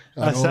go.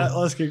 That's it,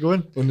 let's get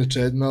going. On the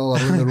treadmill or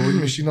on the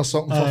rowing machine or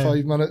something for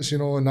 5 minutes, you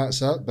know, and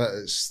that's it. But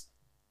it's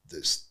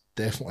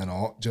definitely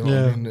not, do you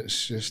know what I mean?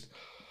 It's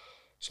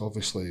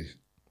obviously,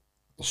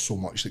 there's so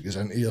much that goes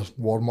into your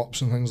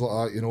warm-ups and things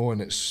like that, you know,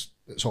 and it's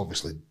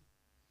obviously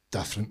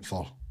different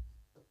for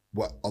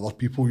what other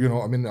people, you know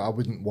what I mean? I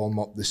wouldn't warm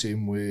up the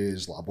same way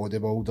as like a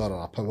bodybuilder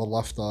or a power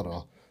lifter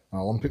or an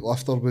Olympic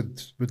lifter would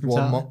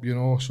warm up, you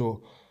know.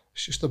 So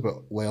it's just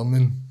about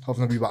learning,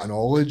 having a wee bit of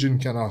knowledge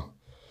and kind of,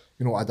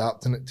 you know,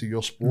 adapting it to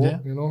your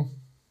sport, you know.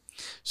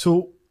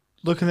 So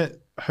looking at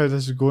how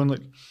this is going,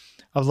 like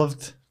I've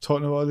loved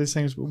talking about all these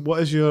things, but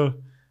what is your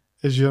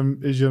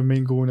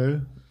main goal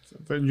now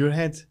in your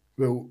head?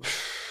 Well,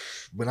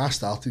 when I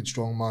started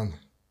Strongman,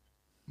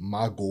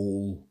 my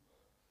goal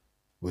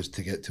was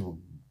to get to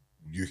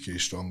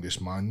UK's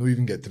Strongest Man, not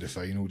even get to the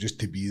final, just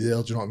to be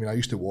there. Do you know what I mean? I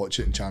used to watch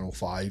it in Channel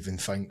 5 and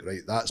think,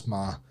 right, that's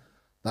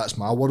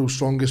my world's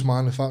strongest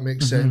man, if that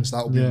makes sense.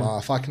 That'll be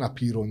if I can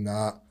appear on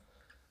that,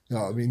 you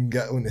know what I mean,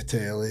 get on the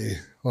telly,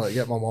 like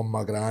get my mum,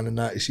 my gran and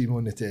that to see me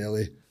on the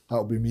telly,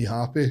 that'll be me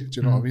happy. Do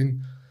you know what I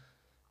mean?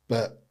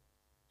 But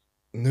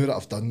now that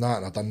I've done that,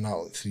 and I've done that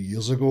like 3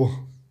 years ago,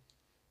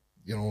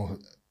 you know,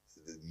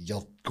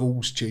 your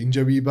goals change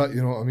a wee bit,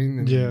 you know what I mean?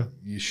 And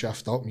you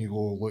shift up and you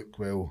go, look,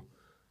 well,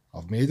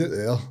 I've made it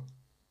there.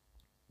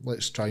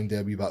 Let's try and do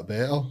a wee bit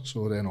better.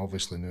 So then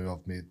obviously now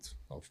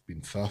I've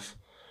been fifth.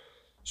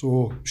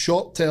 So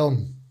short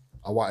term,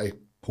 I want a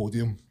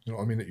podium, you know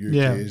what I mean, at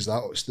UK's.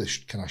 That's the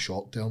kind of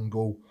short term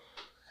goal.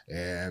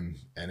 And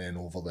then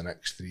over the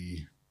next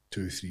 3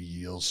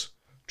 years,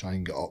 try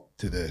and get up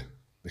to the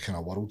kind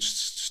of world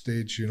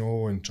stage, you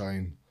know, and try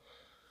and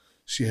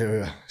see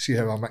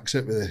how I mix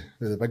it with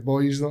the big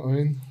boys, you know what I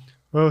mean?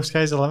 Well,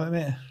 sky's the limit,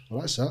 mate.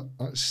 Well, that's it.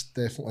 That's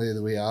definitely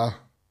the way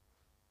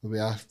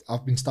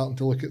I've been starting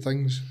to look at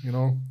things, you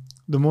know.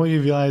 The more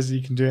you realise that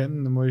you can do it,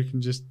 and the more you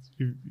can just,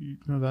 you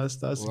know, that's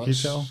the key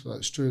to it.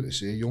 That's true to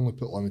say. You only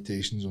put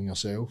limitations on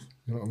yourself,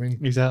 you know what I mean?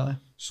 Exactly.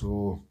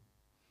 So,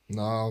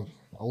 I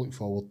look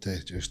forward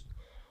to just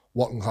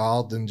working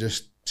hard and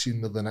just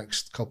seeing where the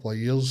next couple of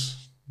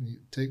years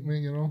take me,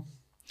 you know.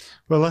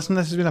 Well, listen,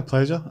 this has been a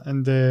pleasure,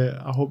 and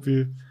I hope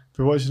you're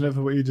watching out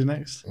for what you do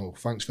next. Well,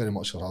 thanks very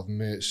much for having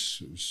me. It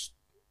was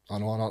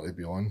an honour to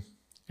be on.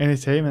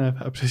 Anytime, and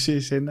I appreciate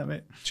you saying that,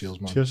 mate.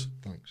 Cheers, man. Cheers.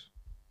 Thanks.